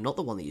 No, not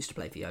the one that used to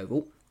play for the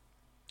Oval.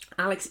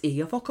 Alex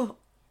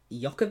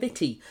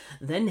Iacovitti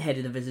then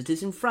headed the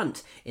visitors in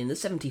front in the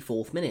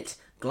 74th minute,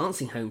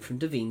 glancing home from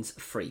Devine's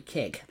free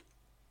kick.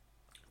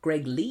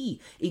 Greg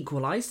Lee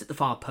equalised at the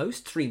far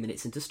post 3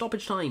 minutes into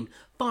stoppage time,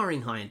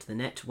 firing high into the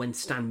net when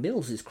Stan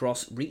Mills's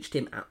cross reached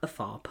him at the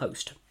far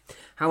post.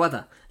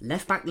 However,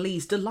 left-back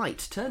Lee's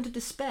delight turned to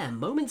despair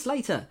moments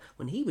later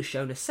when he was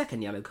shown a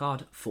second yellow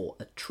card for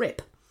a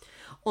trip.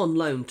 On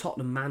loan,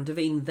 Tottenham man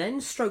Devine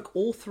then struck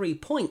all 3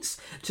 points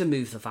to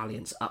move the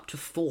Valiants up to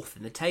 4th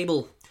in the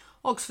table.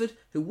 Oxford,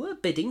 who were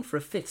bidding for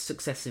a 5th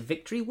successive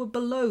victory, were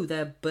below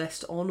their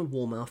best on a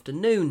warm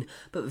afternoon,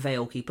 but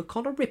Vale keeper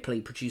Connor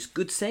Ripley produced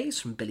good saves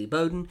from Billy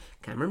Bowden,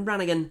 Cameron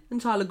Brannigan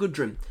and Tyler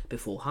Goodrum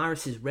before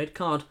Harris's red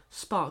card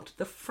sparked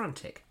the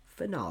frantic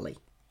finale.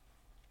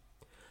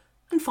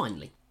 And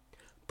finally,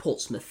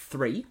 Portsmouth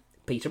 3,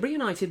 Peterborough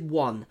United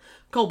 1.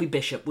 Colby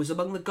Bishop was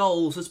among the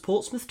goals as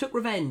Portsmouth took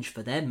revenge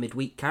for their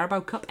midweek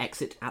Carabao Cup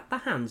exit at the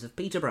hands of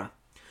Peterborough.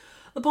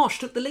 The Bosch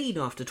took the lead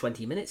after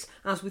 20 minutes,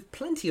 as with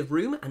plenty of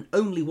room and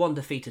only one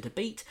defeater to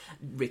beat,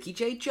 Ricky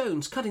J.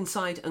 Jones cut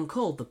inside and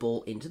called the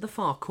ball into the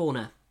far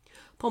corner.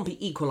 Pompey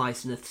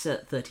equalised in the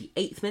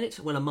 38th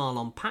minute when a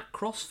Marlon Pack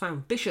cross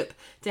found Bishop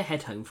to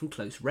head home from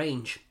close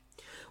range.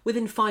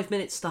 Within 5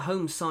 minutes, the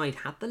home side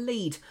had the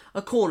lead.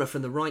 A corner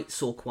from the right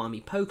saw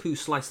Kwame Poku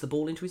slice the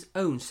ball into his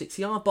own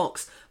 6-yard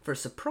box for a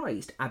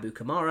surprised Abu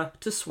Kamara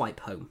to swipe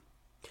home.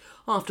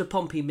 After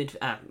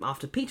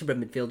Peterborough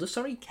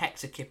midfielder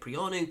Hector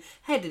Cipriano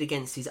headed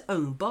against his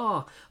own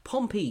bar,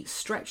 Pompey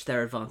stretched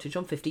their advantage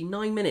on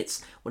 59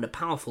 minutes when a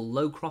powerful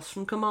low cross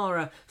from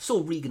Kamara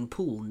saw Regan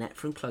Poole net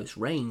from close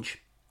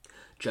range.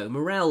 Joe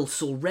Morrell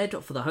saw red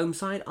for the home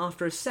side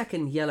after a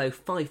second yellow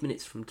 5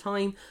 minutes from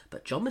time,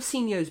 but John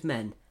Massinio's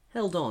men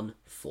held on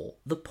for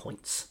the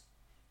points.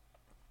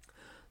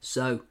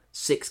 So,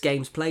 6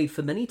 games played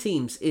for many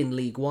teams in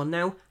League One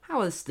now.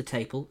 How is the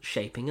table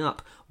shaping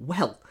up?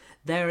 Well,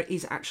 there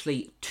is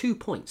actually 2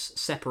 points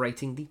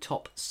separating the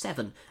top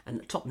 7, and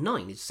the top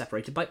 9 is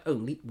separated by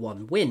only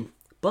 1 win.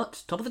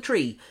 But, top of the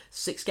tree,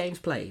 6 games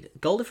played,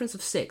 goal difference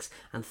of 6,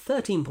 and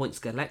 13 points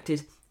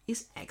collected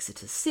is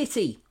Exeter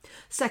City.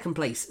 Second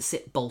place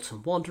sit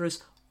Bolton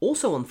Wanderers,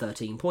 also on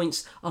 13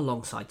 points,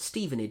 alongside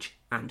Stevenage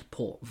and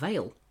Port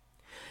Vale.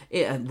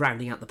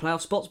 Rounding out the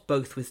playoff spots,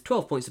 both with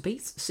 12 points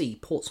apiece, see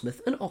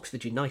Portsmouth and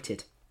Oxford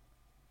United.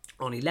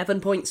 On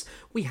 11 points,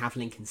 we have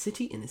Lincoln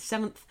City in the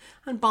 7th,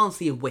 and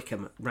Barnsley and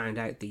Wycombe round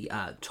out the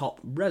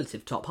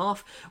relative top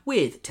half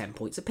with 10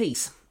 points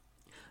apiece.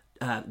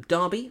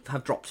 Derby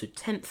have dropped to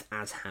 10th,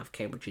 as have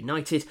Cambridge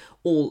United,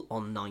 all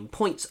on 9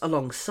 points,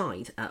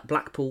 alongside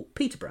Blackpool,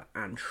 Peterborough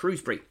and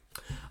Shrewsbury.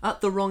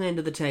 At the wrong end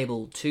of the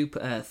table,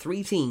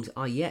 3 teams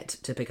are yet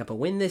to pick up a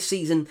win this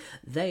season.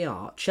 They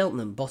are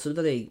Cheltenham, bottom of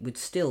the league, with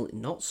still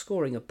not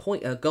scoring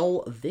a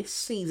goal this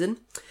season.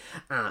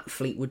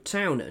 Fleetwood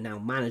Town, now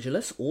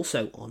managerless,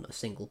 also on a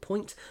single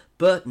point.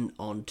 Burton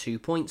on 2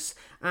 points.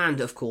 And,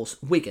 of course,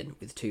 Wigan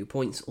with 2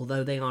 points,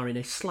 although they are in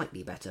a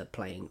slightly better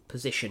playing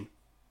position.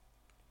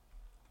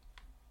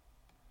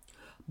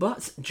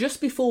 But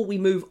just before we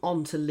move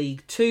on to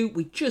League 2,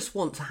 we just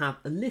want to have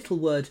a little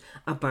word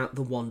about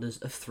the wonders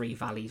of Three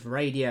Valleys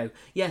Radio.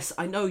 Yes,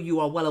 I know you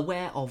are well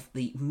aware of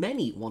the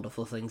many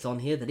wonderful things on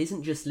here that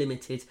isn't just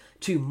limited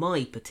to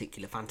my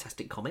particular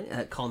fantastic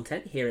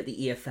content here at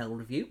the EFL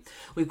Review.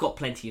 We've got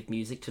plenty of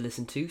music to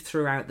listen to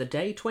throughout the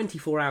day,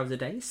 24 hours a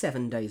day,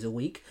 7 days a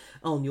week,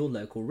 on your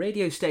local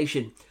radio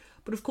station.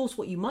 But of course,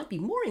 what you might be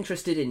more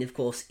interested in, of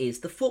course, is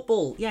the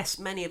football. Yes,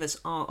 many of us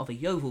are of a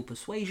Yeovil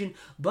persuasion,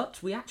 but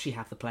we actually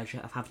have the pleasure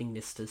of having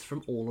listeners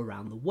from all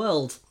around the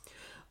world.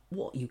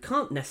 What you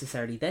can't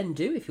necessarily then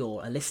do, if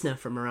you're a listener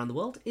from around the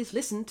world, is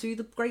listen to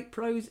the great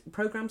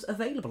programmes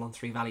available on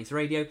Three Valleys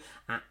Radio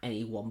at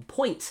any one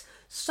point.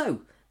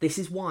 So, This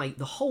is why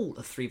the whole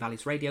of Three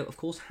Valleys Radio, of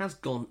course, has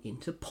gone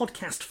into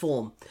podcast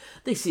form.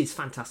 This is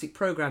fantastic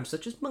programmes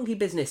such as Monkey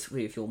Business,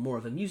 if you're more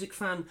of a music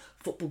fan,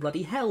 Football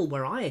Bloody Hell,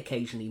 where I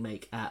occasionally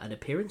make an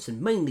appearance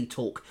and mainly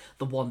talk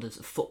the wonders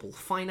of football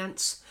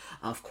finance.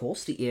 Of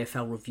course, the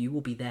EFL review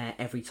will be there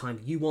every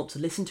time you want to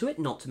listen to it,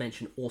 not to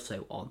mention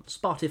also on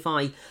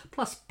Spotify,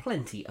 plus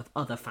plenty of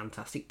other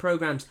fantastic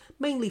programmes,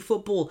 mainly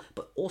football,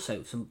 but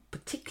also some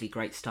particularly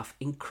great stuff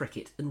in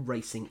cricket and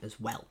racing as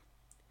well.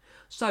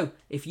 So,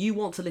 if you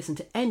want to listen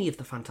to any of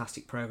the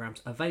fantastic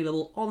programmes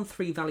available on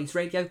Three Valleys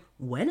Radio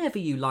whenever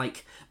you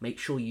like, make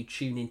sure you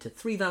tune into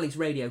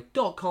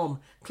threevalleysradio.com,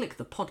 click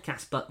the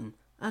podcast button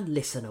and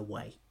listen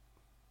away.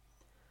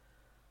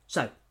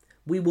 So,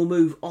 we will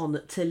move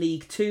on to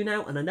League 2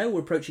 now, and I know we're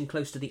approaching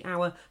close to the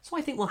hour, so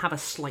I think we'll have a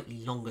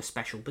slightly longer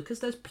special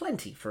because there's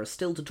plenty for us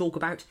still to talk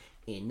about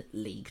in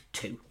League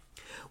 2.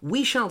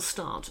 We shall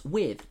start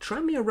with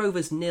Tranmere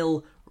Rovers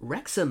 0,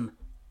 Wrexham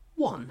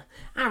 1.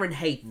 Aaron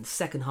Hayden's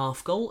second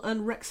half goal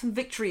earned Wrexham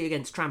victory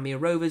against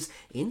Tranmere Rovers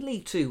in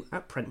League 2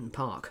 at Prenton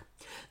Park.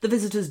 The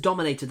visitors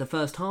dominated the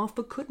first half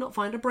but could not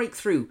find a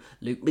breakthrough,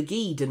 Luke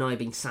McGee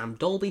denying Sam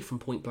Dolby from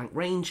point-blank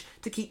range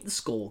to keep the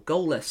score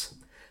goalless.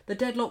 The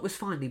deadlock was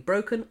finally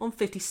broken on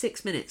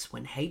 56 minutes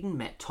when Hayden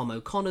met Tom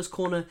O'Connor's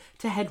corner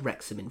to head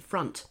Wrexham in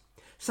front.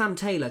 Sam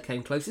Taylor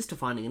came closest to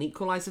finding an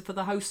equaliser for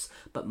the hosts,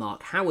 but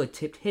Mark Howard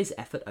tipped his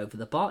effort over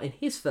the bar in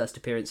his first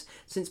appearance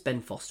since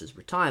Ben Foster's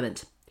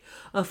retirement.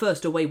 A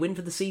first away win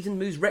for the season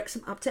moves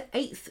Wrexham up to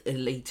 8th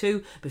in League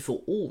 2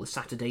 before all the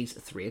Saturday's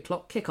 3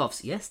 o'clock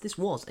kickoffs. Yes, this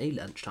was a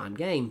lunchtime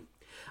game.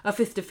 A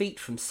fifth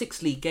defeat from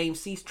 6 league games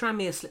sees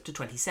Tranmere slip to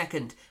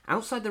 22nd,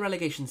 outside the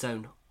relegation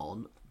zone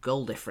on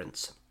goal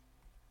difference.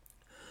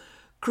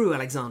 Crewe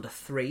Alexander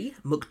 3,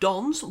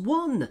 McDon's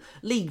 1.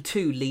 League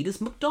 2 leaders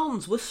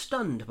McDon's were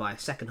stunned by a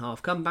second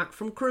half comeback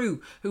from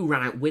Crewe, who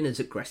ran out winners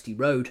at Gresty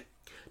Road.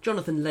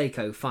 Jonathan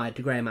Lako fired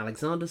to Graham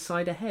Alexander's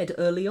side ahead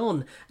early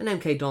on, and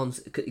MK Dons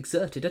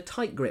exerted a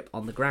tight grip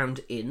on the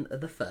ground in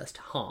the first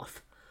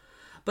half.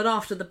 But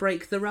after the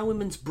break, the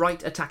Rowanmen's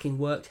bright attacking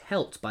work,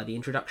 helped by the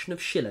introduction of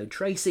Shilo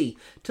Tracy,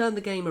 turned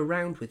the game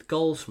around with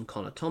goals from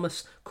Connor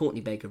Thomas,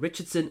 Courtney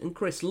Baker-Richardson and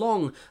Chris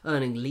Long,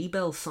 earning Lee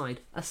Bell's side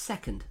a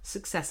second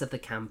success of the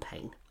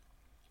campaign.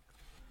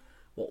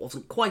 What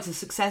wasn't quite as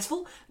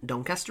successful?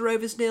 Doncaster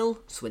Rovers 0,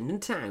 Swindon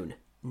Town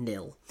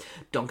 0.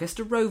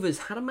 Doncaster Rovers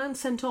had a man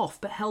sent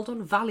off but held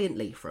on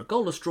valiantly for a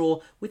goalless draw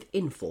with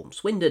informed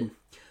Swindon.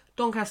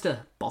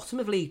 Doncaster, bottom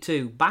of League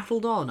 2,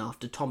 battled on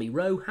after Tommy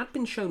Rowe had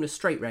been shown a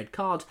straight red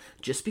card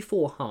just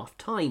before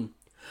half-time.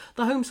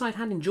 The home side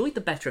had enjoyed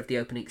the better of the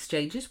opening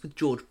exchanges, with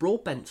George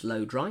Broadbent's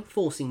low drive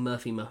forcing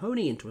Murphy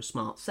Mahoney into a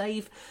smart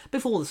save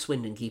before the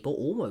Swindon keeper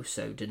almost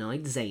so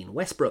denied Zane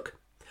Westbrook.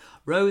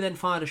 Rowe then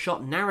fired a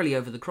shot narrowly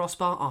over the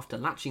crossbar after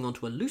latching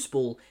onto a loose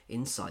ball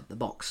inside the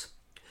box.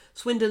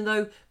 Swindon,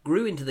 though,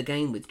 grew into the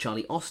game with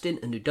Charlie Austin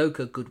and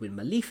Udoka Goodwin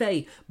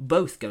Malife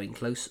both going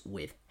close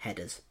with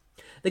headers.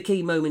 The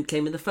key moment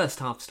came in the first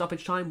half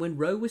stoppage time when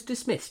Rowe was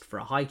dismissed for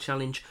a high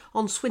challenge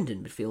on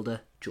Swindon midfielder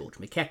George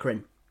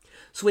McEachran.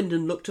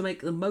 Swindon looked to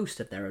make the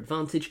most of their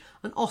advantage,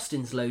 and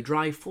Austin's low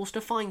drive forced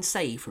a fine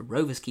save from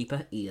Rovers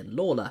keeper Ian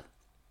Lawler.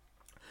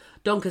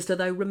 Doncaster,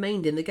 though,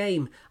 remained in the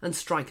game, and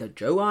striker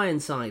Joe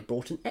Ironside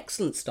brought an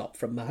excellent stop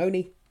from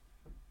Mahoney,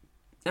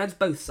 as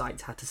both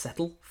sides had to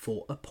settle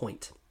for a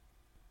point.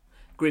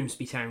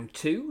 Grimsby Town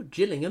 2,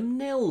 Gillingham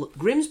 0.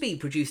 Grimsby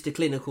produced a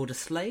clinical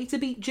display to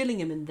beat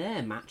Gillingham in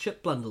their match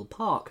at Blundell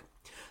Park.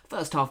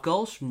 First half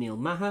goals from Neil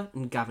Maher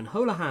and Gavin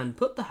Holohan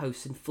put the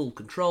hosts in full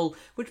control,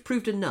 which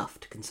proved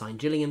enough to consign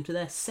Gillingham to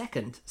their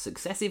second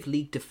successive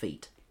league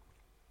defeat.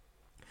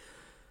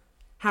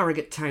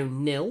 Harrogate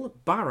Town 0,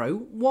 Barrow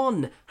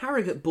 1.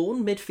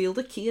 Harrogate-born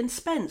midfielder Cian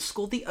Spence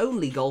scored the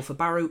only goal for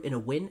Barrow in a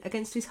win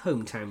against his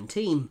hometown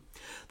team.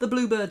 The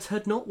Bluebirds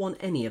had not won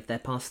any of their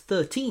past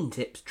 13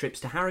 trips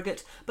to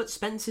Harrogate, but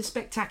Spence's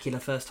spectacular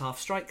first-half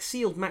strike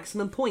sealed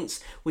maximum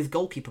points, with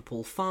goalkeeper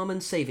Paul Farman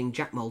saving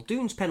Jack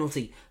Muldoon's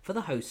penalty for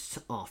the hosts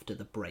after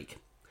the break.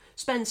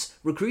 Spence,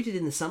 recruited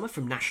in the summer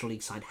from National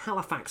League side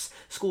Halifax,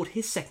 scored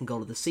his second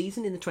goal of the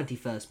season in the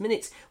 21st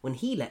minute when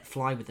he let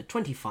fly with a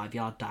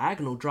 25-yard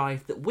diagonal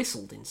drive that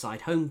whistled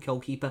inside home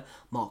goalkeeper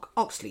Mark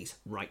Oxley's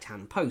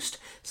right-hand post,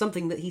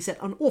 something that he said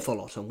an awful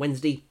lot on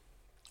Wednesday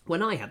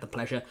when I had the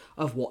pleasure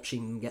of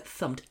watching him get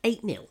thumped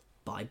 8-0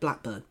 by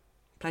Blackburn.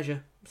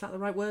 Pleasure, is that the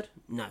right word?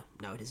 No,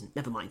 it isn't.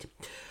 Never mind.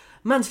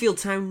 Mansfield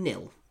Town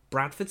 0,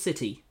 Bradford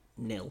City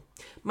 0.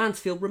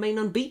 Mansfield remain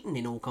unbeaten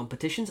in all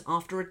competitions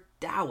after a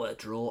dour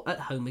draw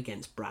at home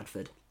against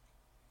Bradford.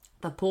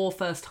 The poor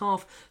first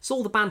half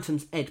saw the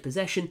Bantams edge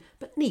possession,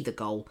 but neither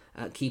goal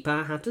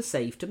keeper had to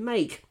save to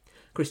make.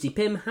 Christy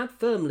Pym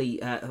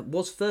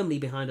was firmly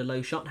behind a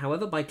low shot,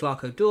 however, by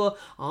Clark O'Dour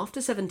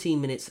after 17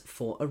 minutes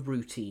for a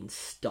routine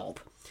stop.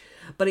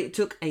 But it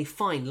took a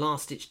fine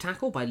last-ditch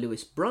tackle by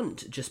Lewis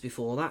Brunt just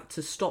before that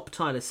to stop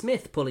Tyler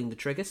Smith pulling the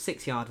trigger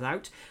 6 yards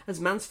out as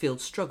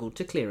Mansfield struggled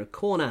to clear a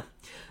corner.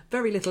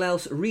 Very little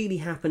else really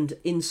happened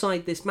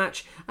inside this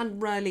match,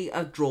 and really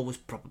a draw was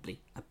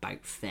probably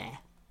about fair.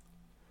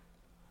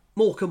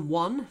 Morecambe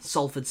 1,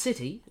 Salford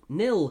City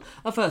 0.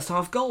 A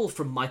first-half goal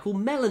from Michael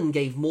Mellon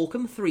gave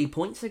Morecambe 3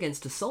 points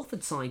against a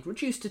Salford side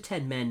reduced to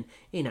 10 men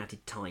in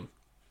added time.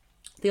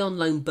 The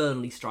on-loan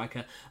Burnley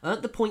striker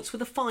earned the points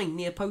with a fine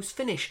near-post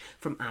finish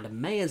from Adam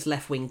Mayer's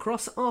left-wing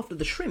cross after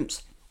the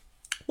Shrimps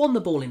won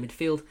the ball in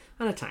midfield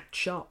and attacked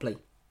sharply.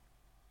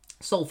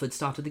 Salford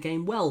started the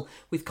game well,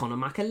 with Conor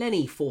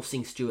McElhenney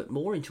forcing Stuart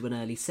Moore into an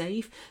early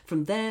save.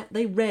 From there,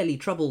 they rarely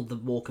troubled the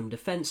Morecambe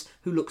defence,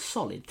 who looked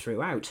solid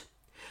throughout.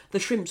 The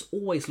Shrimps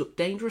always looked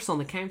dangerous on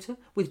the counter,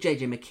 with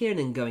JJ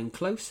McKiernan going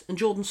close and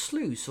Jordan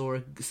Slew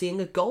seeing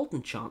a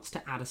golden chance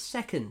to add a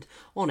second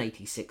on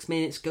 86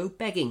 minutes go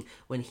begging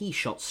when he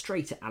shot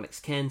straight at Alex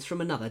Cairns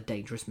from another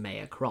dangerous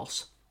Mayer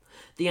cross.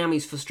 The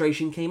Amis'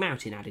 frustration came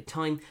out in added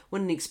time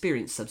when an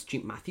experienced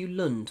substitute Matthew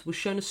Lund was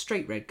shown a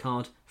straight red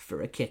card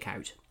for a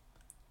kick-out.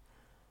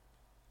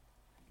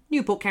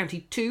 Newport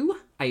County 2,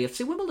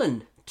 AFC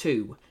Wimbledon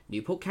 2.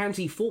 Newport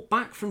County fought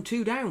back from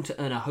 2 down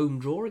to earn a home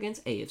draw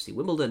against AFC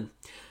Wimbledon.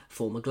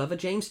 Former Glover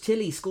James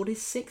Tilley scored his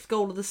 6th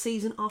goal of the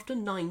season after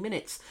 9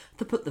 minutes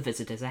to put the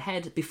visitors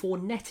ahead before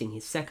netting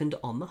his second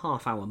on the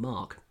half-hour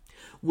mark.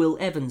 Will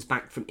Evans,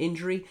 back from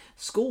injury,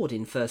 scored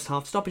in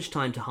first-half stoppage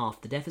time to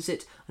half the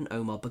deficit, and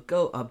Omar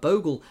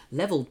Bogle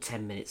levelled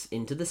 10 minutes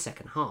into the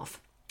second half.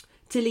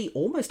 Tilley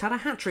almost had a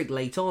hat-trick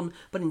late on,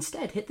 but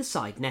instead hit the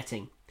side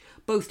netting.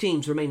 Both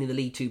teams remain in the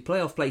League 2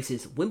 playoff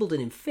places, Wimbledon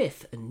in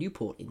 5th and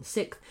Newport in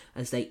 6th,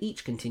 as they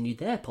each continued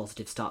their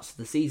positive starts to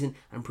the season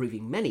and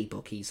proving many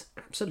bookies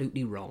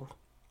absolutely wrong.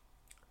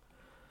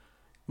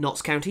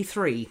 Notts County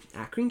 3,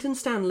 Accrington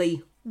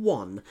Stanley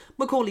 1.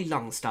 Macaulay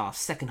Longstar's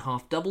second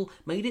half double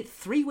made it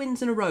 3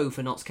 wins in a row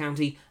for Notts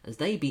County as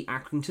they beat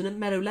Accrington at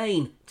Meadow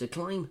Lane to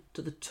climb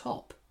to the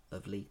top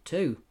of League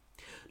 2.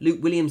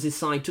 Luke Williams'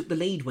 side took the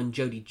lead when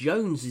Jody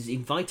Jones'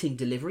 inviting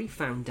delivery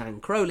found Dan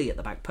Crowley at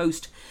the back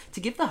post to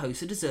give the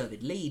hosts a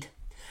deserved lead.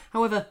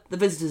 However, the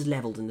visitors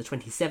levelled in the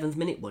 27th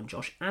minute when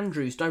Josh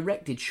Andrews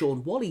directed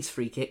Sean Wally's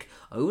free kick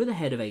over the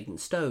head of Aidan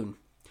Stone.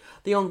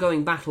 The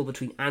ongoing battle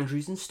between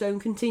Andrews and Stone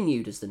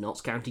continued as the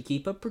Notts County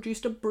keeper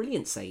produced a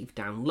brilliant save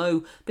down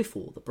low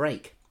before the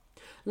break.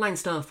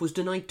 Langstaff was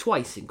denied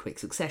twice in quick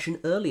succession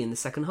early in the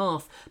second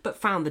half, but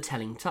found the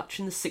telling touch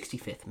in the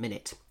 65th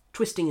minute,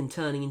 twisting and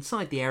turning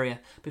inside the area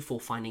before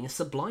finding a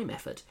sublime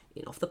effort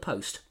in off the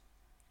post.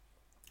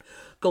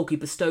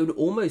 Goalkeeper Stone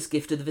almost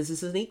gifted the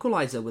visitors an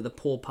equaliser with a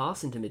poor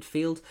pass into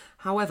midfield.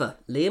 However,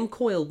 Liam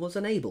Coyle was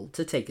unable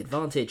to take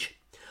advantage.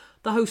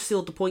 The hosts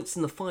sealed the points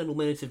in the final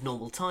minute of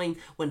normal time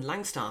when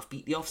Langstaff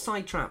beat the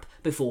offside trap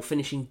before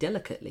finishing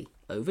delicately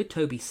over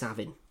Toby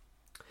Savin.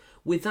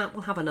 With that,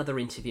 we'll have another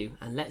interview,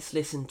 and let's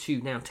listen to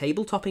now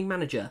table-topping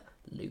manager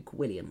Luke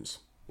Williams.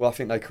 Well, I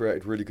think they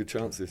created really good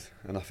chances,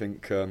 and I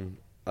think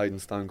Aidan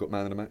Stone got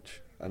man of the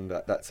match, and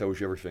that tells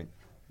you everything.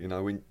 You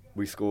know,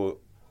 we score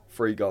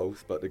 3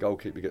 goals, but the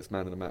goalkeeper gets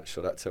man of the match,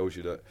 so that tells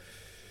you that,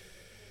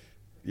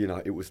 you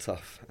know, it was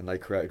tough, and they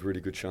created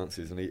really good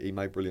chances, and he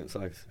made brilliant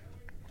saves.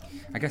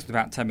 I guess with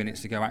about 10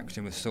 minutes to go,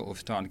 Accrington was sort of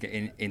starting to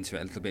get into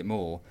it a little bit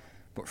more.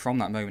 But from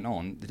that moment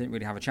on, they didn't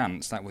really have a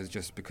chance. That was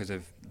just because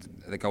of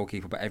the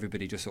goalkeeper, but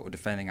everybody just sort of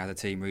defending as a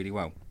team really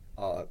well.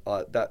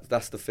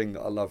 That's the thing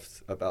that I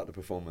loved about the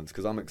performance,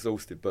 because I'm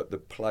exhausted, but the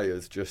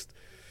players just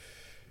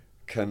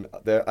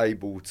they're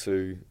able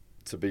to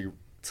be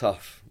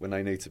tough when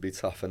they need to be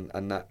tough,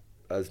 and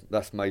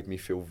that's made me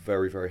feel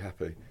very, very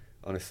happy.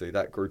 Honestly,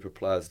 that group of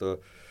players,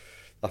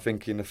 I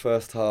think in the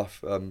first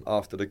half,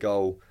 after the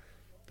goal,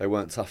 they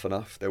weren't tough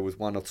enough. There was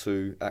 1 or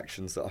 2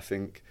 actions that I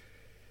think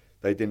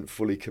they didn't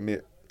fully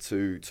commit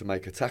to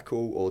make a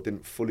tackle, or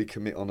didn't fully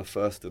commit on a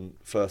first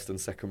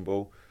and second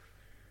ball.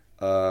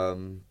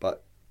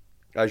 But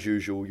as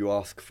usual, you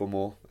ask for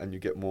more and you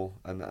get more,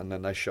 and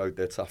then they showed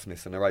their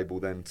toughness, and they're able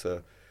then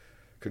to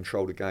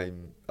control the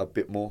game a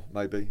bit more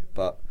maybe.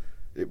 But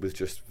it was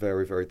just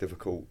very, very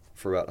difficult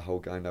throughout the whole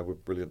game. They were a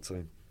brilliant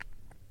team.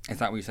 Is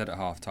that what you said at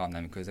half time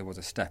then? Because there was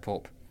a step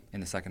up in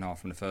the second half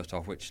from the first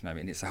half, which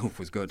in itself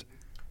was good.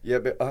 Yeah,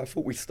 but I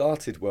thought we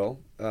started well,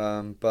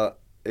 but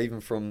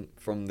even from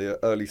the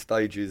early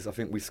stages, I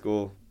think we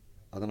score,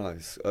 I don't know,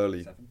 it's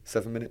early,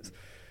 7 minutes.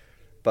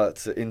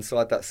 But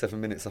inside that 7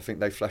 minutes, I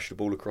think they flashed the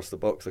ball across the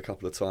box a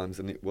couple of times,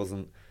 and it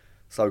wasn't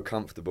so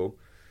comfortable.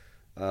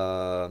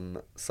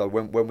 So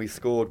when we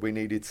scored, we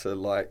needed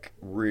to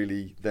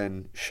really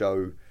then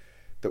show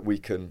that we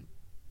can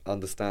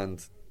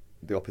understand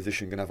the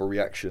opposition can have a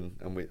reaction,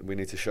 and we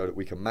need to show that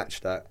we can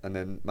match that, and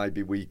then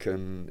maybe we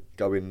can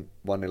go in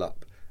 1-0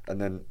 up. And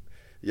then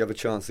you have a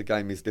chance the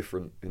game is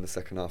different in the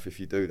second half if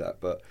you do that.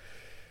 But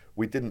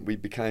we didn't. We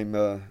became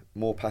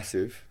more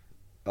passive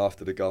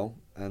after the goal,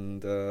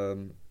 and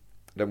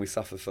then we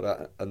suffered for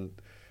that.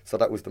 And so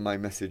that was the main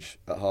message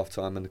at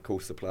half-time. And, of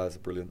course, the players are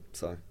brilliant.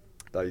 So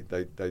they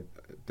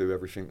do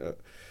everything that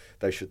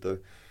they should do.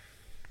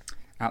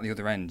 At the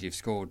other end, you've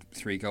scored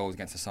 3 goals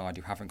against a side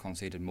who haven't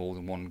conceded more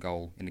than 1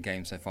 goal in the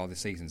game so far this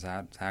season.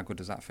 So how good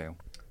does that feel?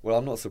 Well,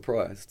 I'm not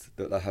surprised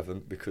that they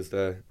haven't, because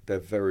they're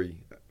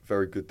very,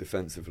 very good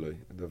defensively.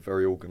 They're a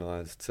very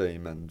organised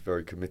team and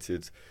very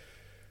committed.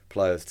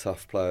 players,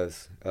 tough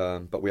players.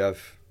 But we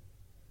have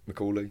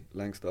Macaulay,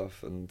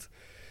 Langstaff, and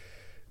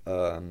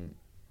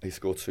he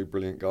scored 2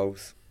 brilliant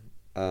goals.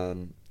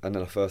 And then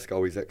our first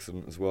goal, he's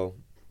excellent as well.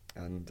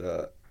 And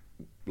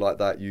like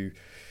that, you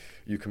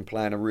can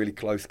play in a really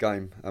close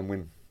game and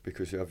win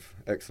because you have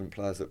excellent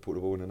players that put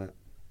the ball in the net.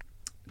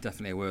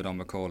 Definitely a word on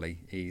Macaulay.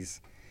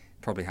 He's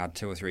probably had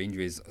 2 or 3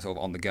 injuries sort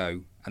of on the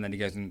go, and then he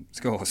goes and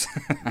scores.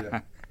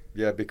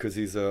 Yeah, because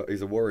he's a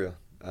warrior,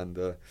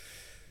 and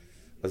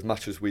as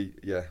much as we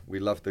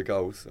love the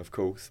goals, of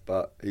course,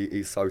 but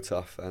he's so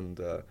tough, and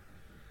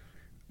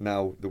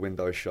now the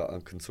window is shut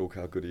and can talk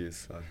how good he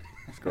is, so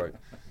it's great.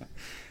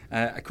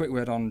 A quick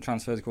word on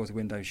transfers. Of course, the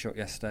window shut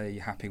yesterday. Are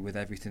you happy with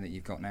everything that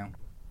you've got now?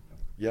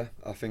 Yeah,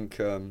 I think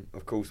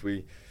of course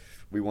we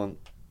want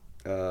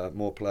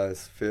more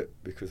players fit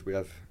because we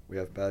have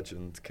Badge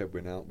and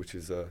Kedwin out, which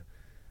is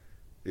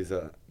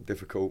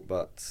difficult,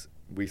 but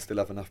we still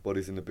have enough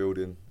bodies in the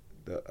building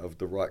of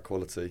the right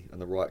quality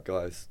and the right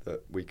guys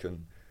that we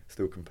can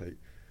still compete.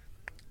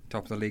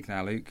 Top of the league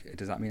now, Luke.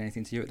 Does that mean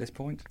anything to you at this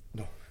point?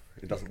 No,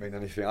 it doesn't mean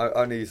anything.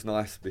 Only it's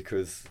nice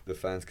because the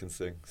fans can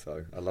sing,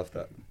 so I love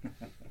that.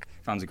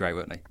 Fans are great,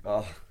 weren't they?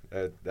 Oh,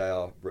 they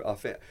are. I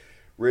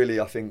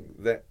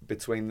think that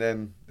between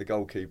them, the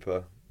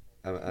goalkeeper,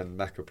 and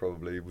Macca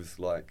probably was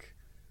like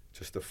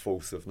just a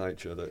force of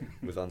nature that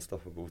was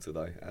unstoppable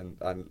today. And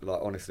like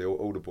honestly,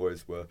 all the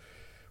boys were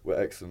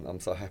excellent. I'm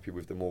so happy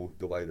with them all,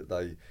 the way that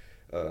they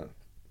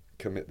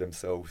commit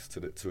themselves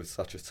to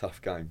such a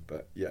tough game.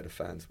 But yeah, the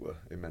fans were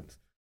immense.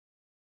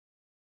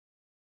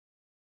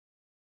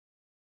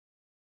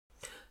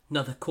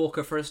 Another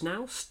corker for us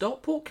now.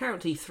 Stockport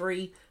County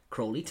 3,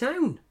 Crawley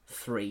Town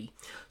 3.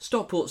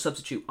 Stockport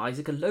substitute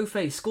Isaac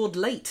Alofe scored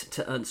late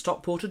to earn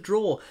Stockport a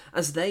draw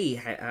as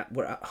they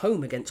were at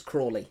home against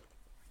Crawley.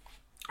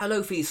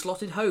 Alofe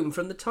slotted home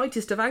from the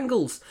tightest of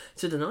angles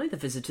to deny the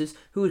visitors,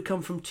 who had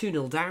come from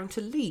 2-0 down,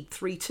 to lead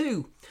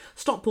 3-2.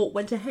 Stockport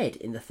went ahead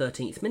in the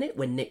 13th minute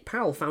when Nick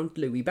Powell found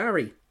Louis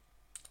Barry,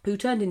 who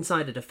turned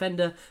inside a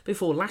defender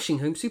before lashing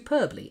home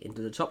superbly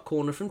into the top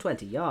corner from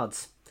 20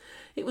 yards.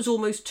 It was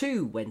almost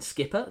 2 when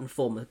skipper and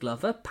former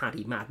Glover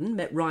Paddy Madden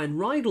met Ryan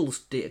Rydell's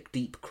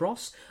deep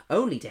cross,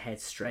 only to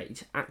head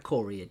straight at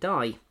Corey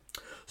Adai.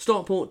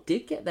 Stockport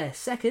did get their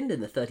second in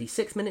the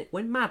 36th minute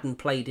when Madden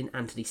played in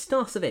Anthony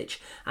Starcevic,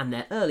 and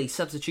their early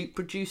substitute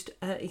produced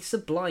a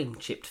sublime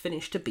chipped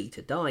finish to beat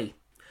Adai.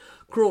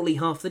 Crawley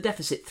halved the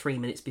deficit 3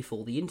 minutes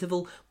before the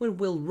interval when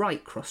Will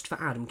Wright crossed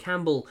for Adam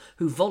Campbell,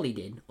 who volleyed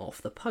in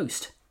off the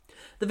post.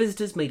 The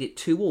visitors made it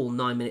 2-2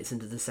 9 minutes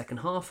into the second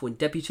half when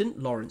debutant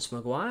Lawrence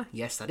Maguire,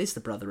 yes, that is the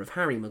brother of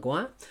Harry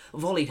Maguire,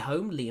 volleyed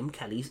home Liam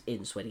Kelly's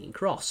in-swinging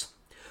cross.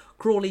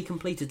 Crawley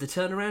completed the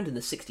turnaround in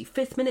the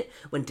 65th minute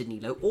when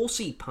Danilo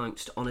Orsi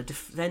pounced on a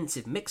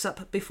defensive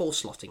mix-up before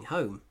slotting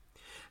home.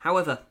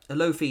 However,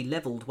 Alofe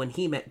levelled when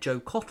he met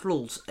Joe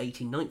Cotterell's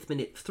 89th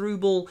minute through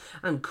ball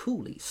and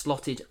coolly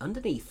slotted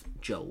underneath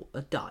Joel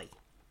Adai.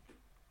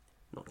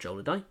 Not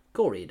Joel Adai,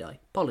 Corey Adai,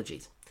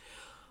 apologies.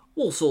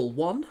 Walsall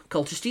 1,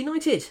 Colchester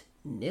United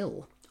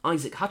 0.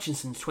 Isaac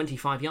Hutchinson's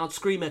 25-yard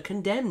screamer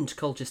condemned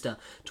Colchester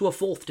to a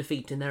 4th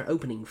defeat in their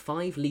opening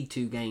 5 League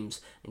 2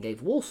 games and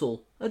gave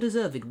Walsall a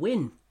deserved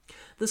win.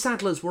 The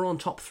Saddlers were on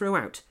top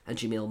throughout, and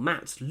Jamil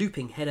Matt's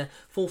looping header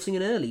forcing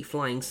an early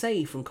flying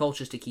save from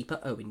Colchester keeper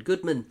Owen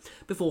Goodman,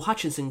 before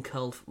Hutchinson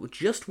curled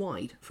just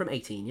wide from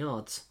 18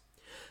 yards.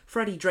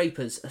 Freddie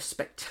Draper's a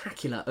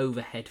spectacular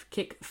overhead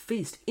kick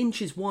fizzed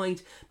inches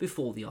wide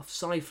before the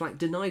offside flag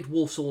denied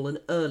Walsall an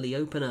early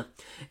opener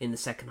in the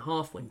second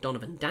half when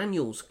Donovan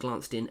Daniels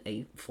glanced in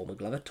a former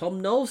Glover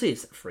Tom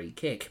Knowles' free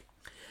kick.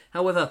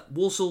 However,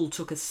 Walsall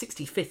took a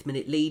 65th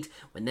minute lead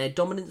when their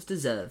dominance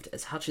deserved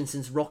as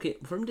Hutchinson's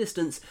rocket from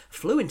distance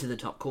flew into the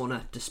top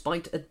corner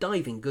despite a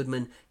diving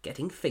Goodman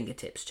getting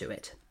fingertips to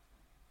it.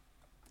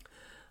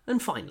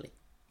 And finally,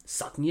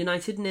 Sutton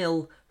United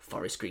 0,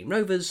 Forest Green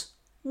Rovers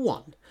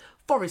 1.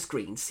 Forest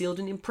Green sealed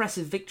an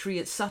impressive victory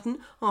at Sutton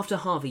after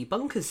Harvey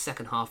Bunker's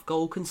second half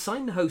goal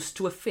consigned the hosts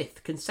to a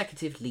 5th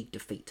consecutive league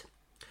defeat.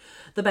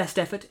 The best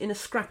effort in a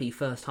scrappy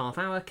first half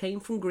hour came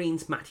from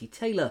Green's Matty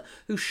Taylor,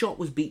 whose shot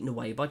was beaten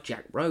away by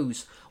Jack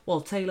Rose, while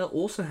Taylor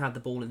also had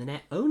the ball in the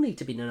net only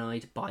to be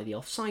denied by the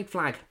offside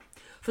flag.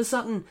 For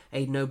Sutton,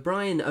 Aidan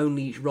O'Brien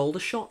only rolled a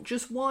shot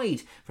just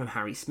wide from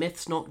Harry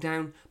Smith's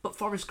knockdown, but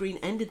Forest Green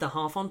ended the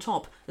half on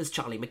top as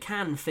Charlie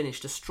McCann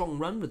finished a strong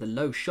run with a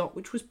low shot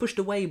which was pushed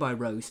away by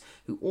Rose,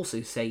 who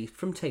also saved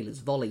from Taylor's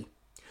volley.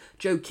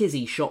 Joe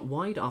Kizzy shot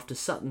wide after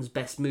Sutton's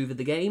best move of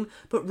the game,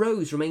 but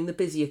Rose remained the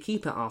busier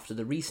keeper after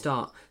the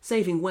restart,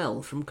 saving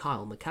well from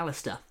Kyle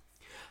McAllister.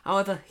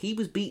 However, he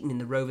was beaten in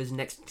the Rovers'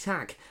 next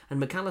attack,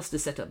 and McAllister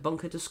set up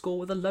Bunker to score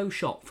with a low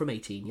shot from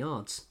 18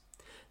 yards.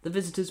 The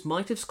visitors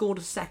might have scored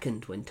a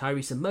second when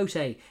Tyrese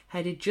Amote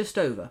headed just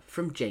over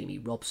from Jamie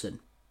Robson.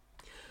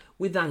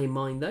 With that in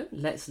mind though,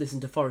 let's listen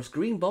to Forest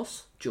Green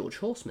boss George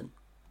Horseman.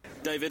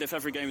 David, if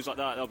every game was like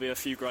that, there'll be a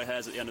few grey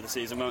hairs at the end of the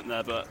season, won't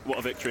there? But what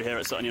a victory here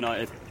at Sutton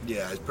United.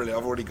 Yeah, it's brilliant.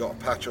 I've already got a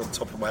patch on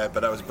top of my head,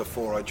 but that was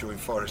before I joined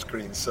Forest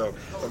Green, so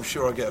I'm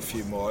sure I'll get a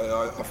few more.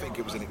 I think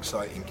it was an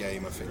exciting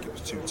game. I think it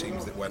was two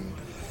teams that went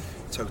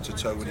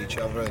toe-to-toe with each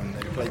other, and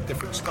they played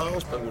different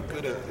styles, but were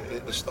good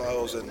at the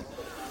styles, and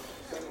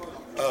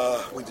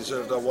we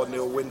deserved our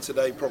 1-0 win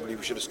today. Probably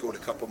we should have scored a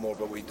couple more,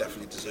 but we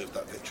definitely deserved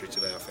that victory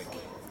today, I think.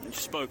 You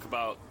spoke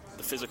about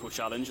the physical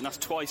challenge, and that's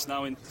twice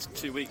now in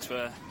 2 weeks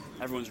where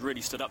everyone's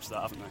really stood up to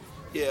that, haven't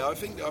they? Yeah, I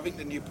think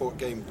the Newport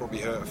game probably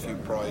hurt a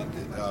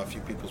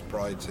few people's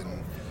prides,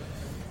 and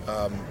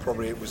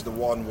probably it was the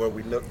one where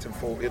we looked and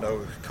thought,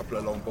 a couple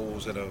of long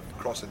balls and a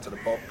cross into the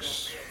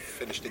box,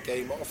 finished the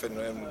game off, and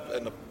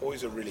the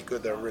boys are really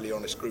good. They're a really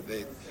honest group.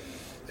 They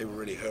were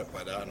really hurt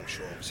by that, and I'm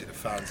sure obviously the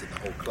fans and the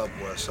whole club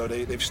were. So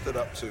they've stood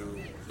up to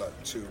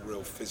like two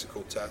real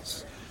physical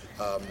tests,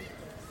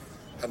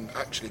 and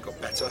actually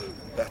got better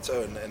and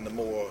better. And the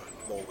more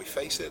we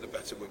face it, the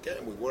better we're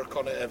getting. We work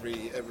on it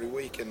every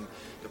week, and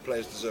the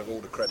players deserve all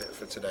the credit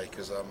for today,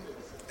 because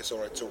it's all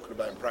right talking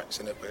about and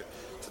practicing it, but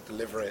to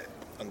deliver it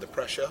under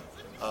pressure,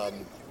 I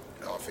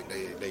think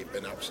they've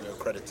been absolute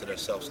credit to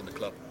themselves and the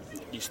club.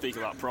 You speak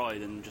about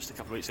pride, and just a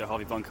couple of weeks ago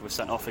Harvey Bunker was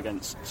sent off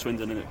against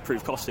Swindon and it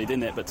proved costly,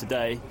 didn't it? But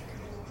today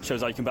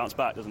shows how you can bounce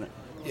back, doesn't it?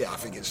 Yeah, I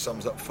think it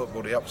sums up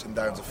football. The ups and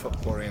downs of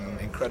football are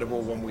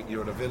incredible. 1 week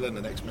you're the villain,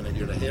 the next minute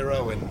you're the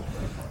hero, and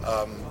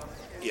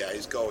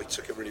his goal, he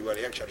took it really well.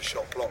 He actually had a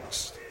shot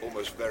blocked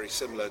almost very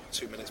similar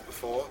 2 minutes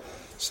before,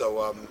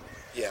 so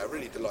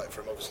really delighted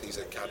for him. Obviously he's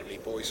an academy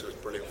boy, so it's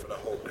brilliant for the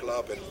whole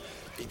club, and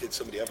he did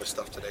some of the other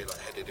stuff today, like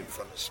headed in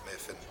front of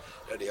Smith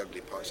and the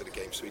ugly parts of the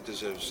game, so he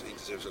deserves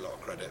a lot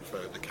of credit for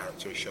the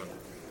character he's shown.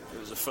 It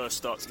was the first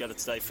start together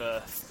today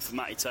for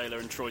Matty Taylor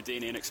and Troy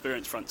Deeney, an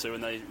experienced front two,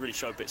 and they really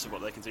showed bits of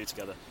what they can do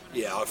together.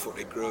 Yeah, I thought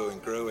they grew,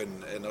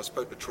 and I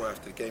spoke to Troy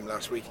after the game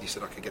last week, and he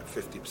said I could get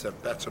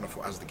 50% better, and I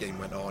thought as the game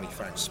went on he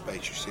found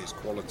space, you see his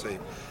quality.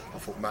 I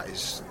thought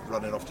Matty's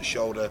running off the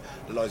shoulder,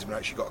 the linesman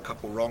actually got a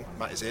couple wrong.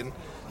 Matt is in,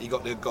 he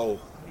got the goal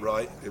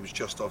right, it was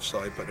just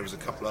offside, but there was a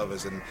couple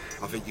others, and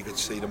I think you could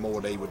see the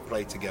more they would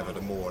play together,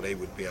 the more they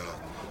would be a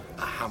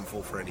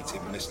handful for any team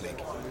in this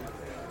league.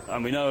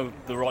 And we know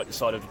the right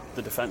side of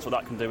the defence, what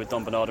that can do with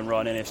Don Bernard and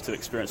Ryan Innes, two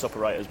experienced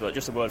operators, but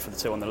just a word for the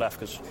two on the left,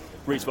 because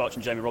Reece Welch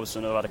and Jamie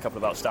Robertson have had a couple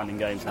of outstanding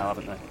games now,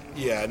 haven't they?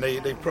 Yeah, and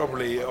they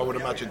probably, I would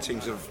imagine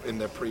teams have in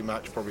their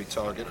pre-match probably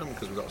target them,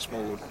 because we've got a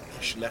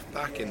small-ish left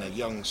back and a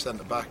young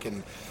centre back,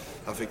 and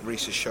I think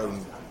Reece has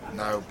shown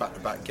now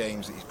back-to-back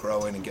games that he's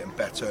growing and getting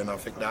better, and I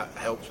think that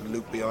helps with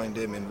Luke behind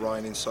him and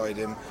Ryan inside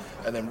him,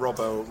 and then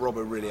Robbo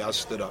really has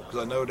stood up,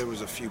 because I know there was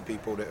a few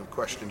people that have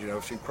questioned,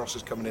 a few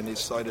crosses coming in his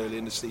side early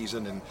in the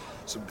season and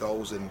some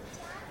goals, and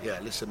I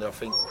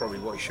think probably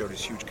what he showed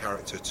is huge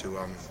character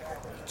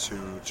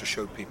to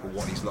show people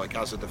what he's like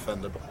as a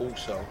defender, but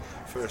also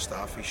first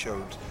half he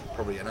showed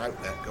probably an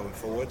outlet going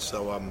forward,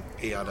 so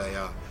he had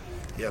a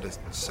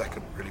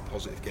second really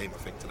positive game, I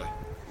think, today.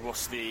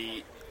 What's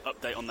the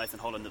update on Nathan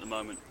Holland at the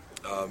moment?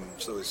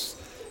 So it's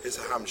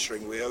a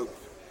hamstring. We hope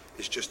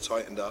it's just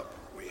tightened up.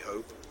 We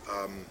hope.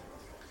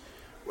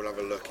 We'll have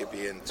a look. He'll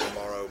be in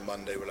tomorrow,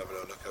 Monday. We'll have a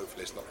look.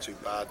 Hopefully it's not too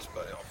bad,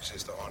 but obviously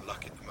it's not our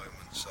luck at the moment.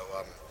 So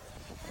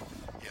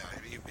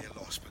he'll be a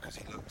loss, because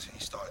he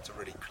started to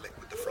really click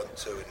with the front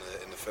two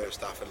in the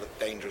first half and looked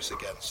dangerous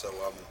again. So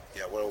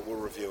we'll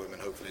review him,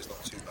 and hopefully it's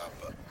not too bad,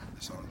 but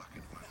it's our luck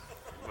at the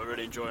moment. We're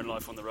really enjoying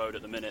life on the road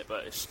at the minute,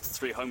 but it's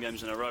 3 home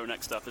games in a row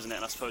next up, isn't it?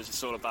 And I suppose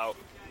it's all about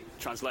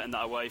translating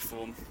that away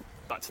form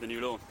back to the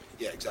new lawn.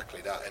 Yeah,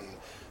 exactly that. And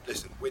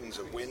listen, wins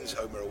are wins,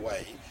 home or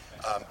away.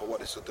 But what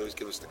this will do is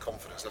give us the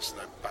confidence. That's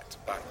now back to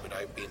back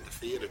without being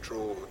defeated. A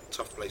draw, a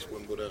tough place,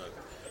 Wimbledon,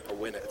 a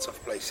win at a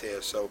tough place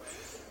here. So,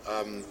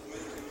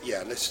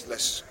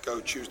 let's go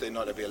Tuesday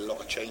night. There'll be a lot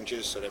of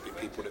changes, so there'll be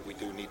people that we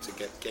do need to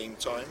get game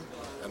time.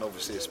 And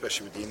obviously,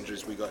 especially with the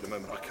injuries we got at the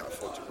moment, I can't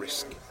afford to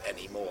risk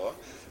any more.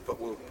 But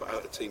we'll put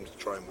out a team to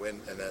try and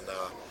win, and then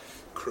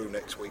Crew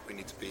next week we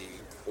need to be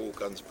all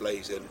guns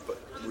blazing,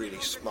 but really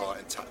smart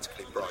and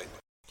tactically bright.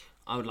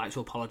 I would like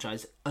to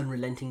apologise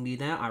unrelentingly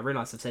there. I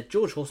realise I've said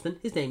George Horseman.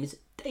 His name is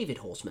David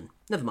Horseman.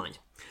 Never mind.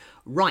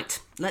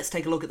 Right, let's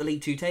take a look at the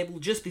League 2 table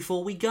just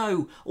before we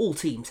go. All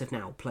teams have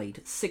now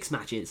played 6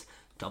 matches.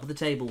 Top of the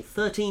table,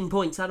 13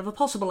 points out of a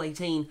possible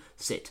 18,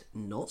 sit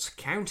Notts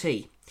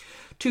County.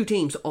 2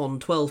 teams on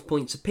 12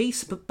 points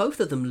apiece, but both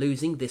of them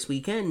losing this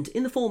weekend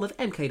in the form of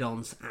MK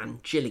Dons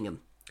and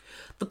Gillingham.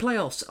 The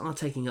playoffs are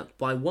taken up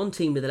by 1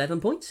 team with 11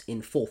 points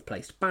in 4th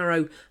placed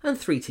Barrow and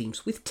 3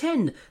 teams with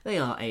 10. They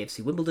are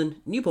AFC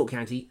Wimbledon, Newport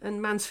County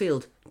and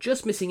Mansfield.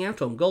 Just missing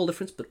out on goal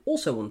difference but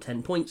also on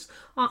 10 points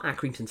are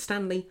Accrington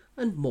Stanley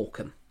and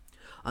Morecambe.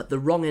 At the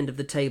wrong end of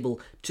the table,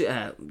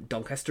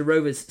 Doncaster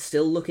Rovers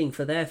still looking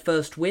for their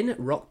first win,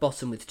 rock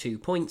bottom with 2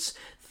 points.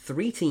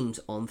 3 teams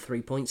on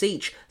 3 points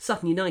each.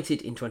 Sutton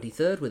United in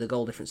 23rd with a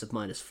goal difference of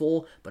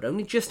 -4, but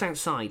only just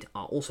outside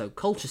are also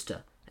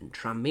Colchester and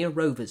Tranmere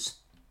Rovers.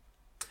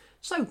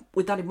 So,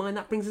 with that in mind,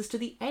 that brings us to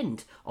the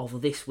end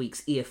of this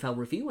week's EFL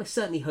review. I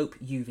certainly hope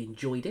you've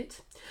enjoyed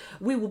it.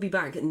 We will be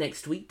back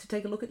next week to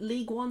take a look at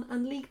League One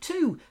and League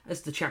Two,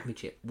 as the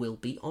Championship will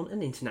be on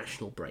an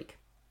international break.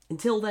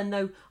 Until then,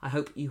 though, I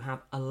hope you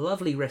have a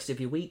lovely rest of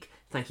your week.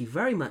 Thank you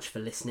very much for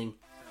listening,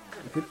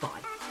 and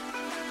goodbye.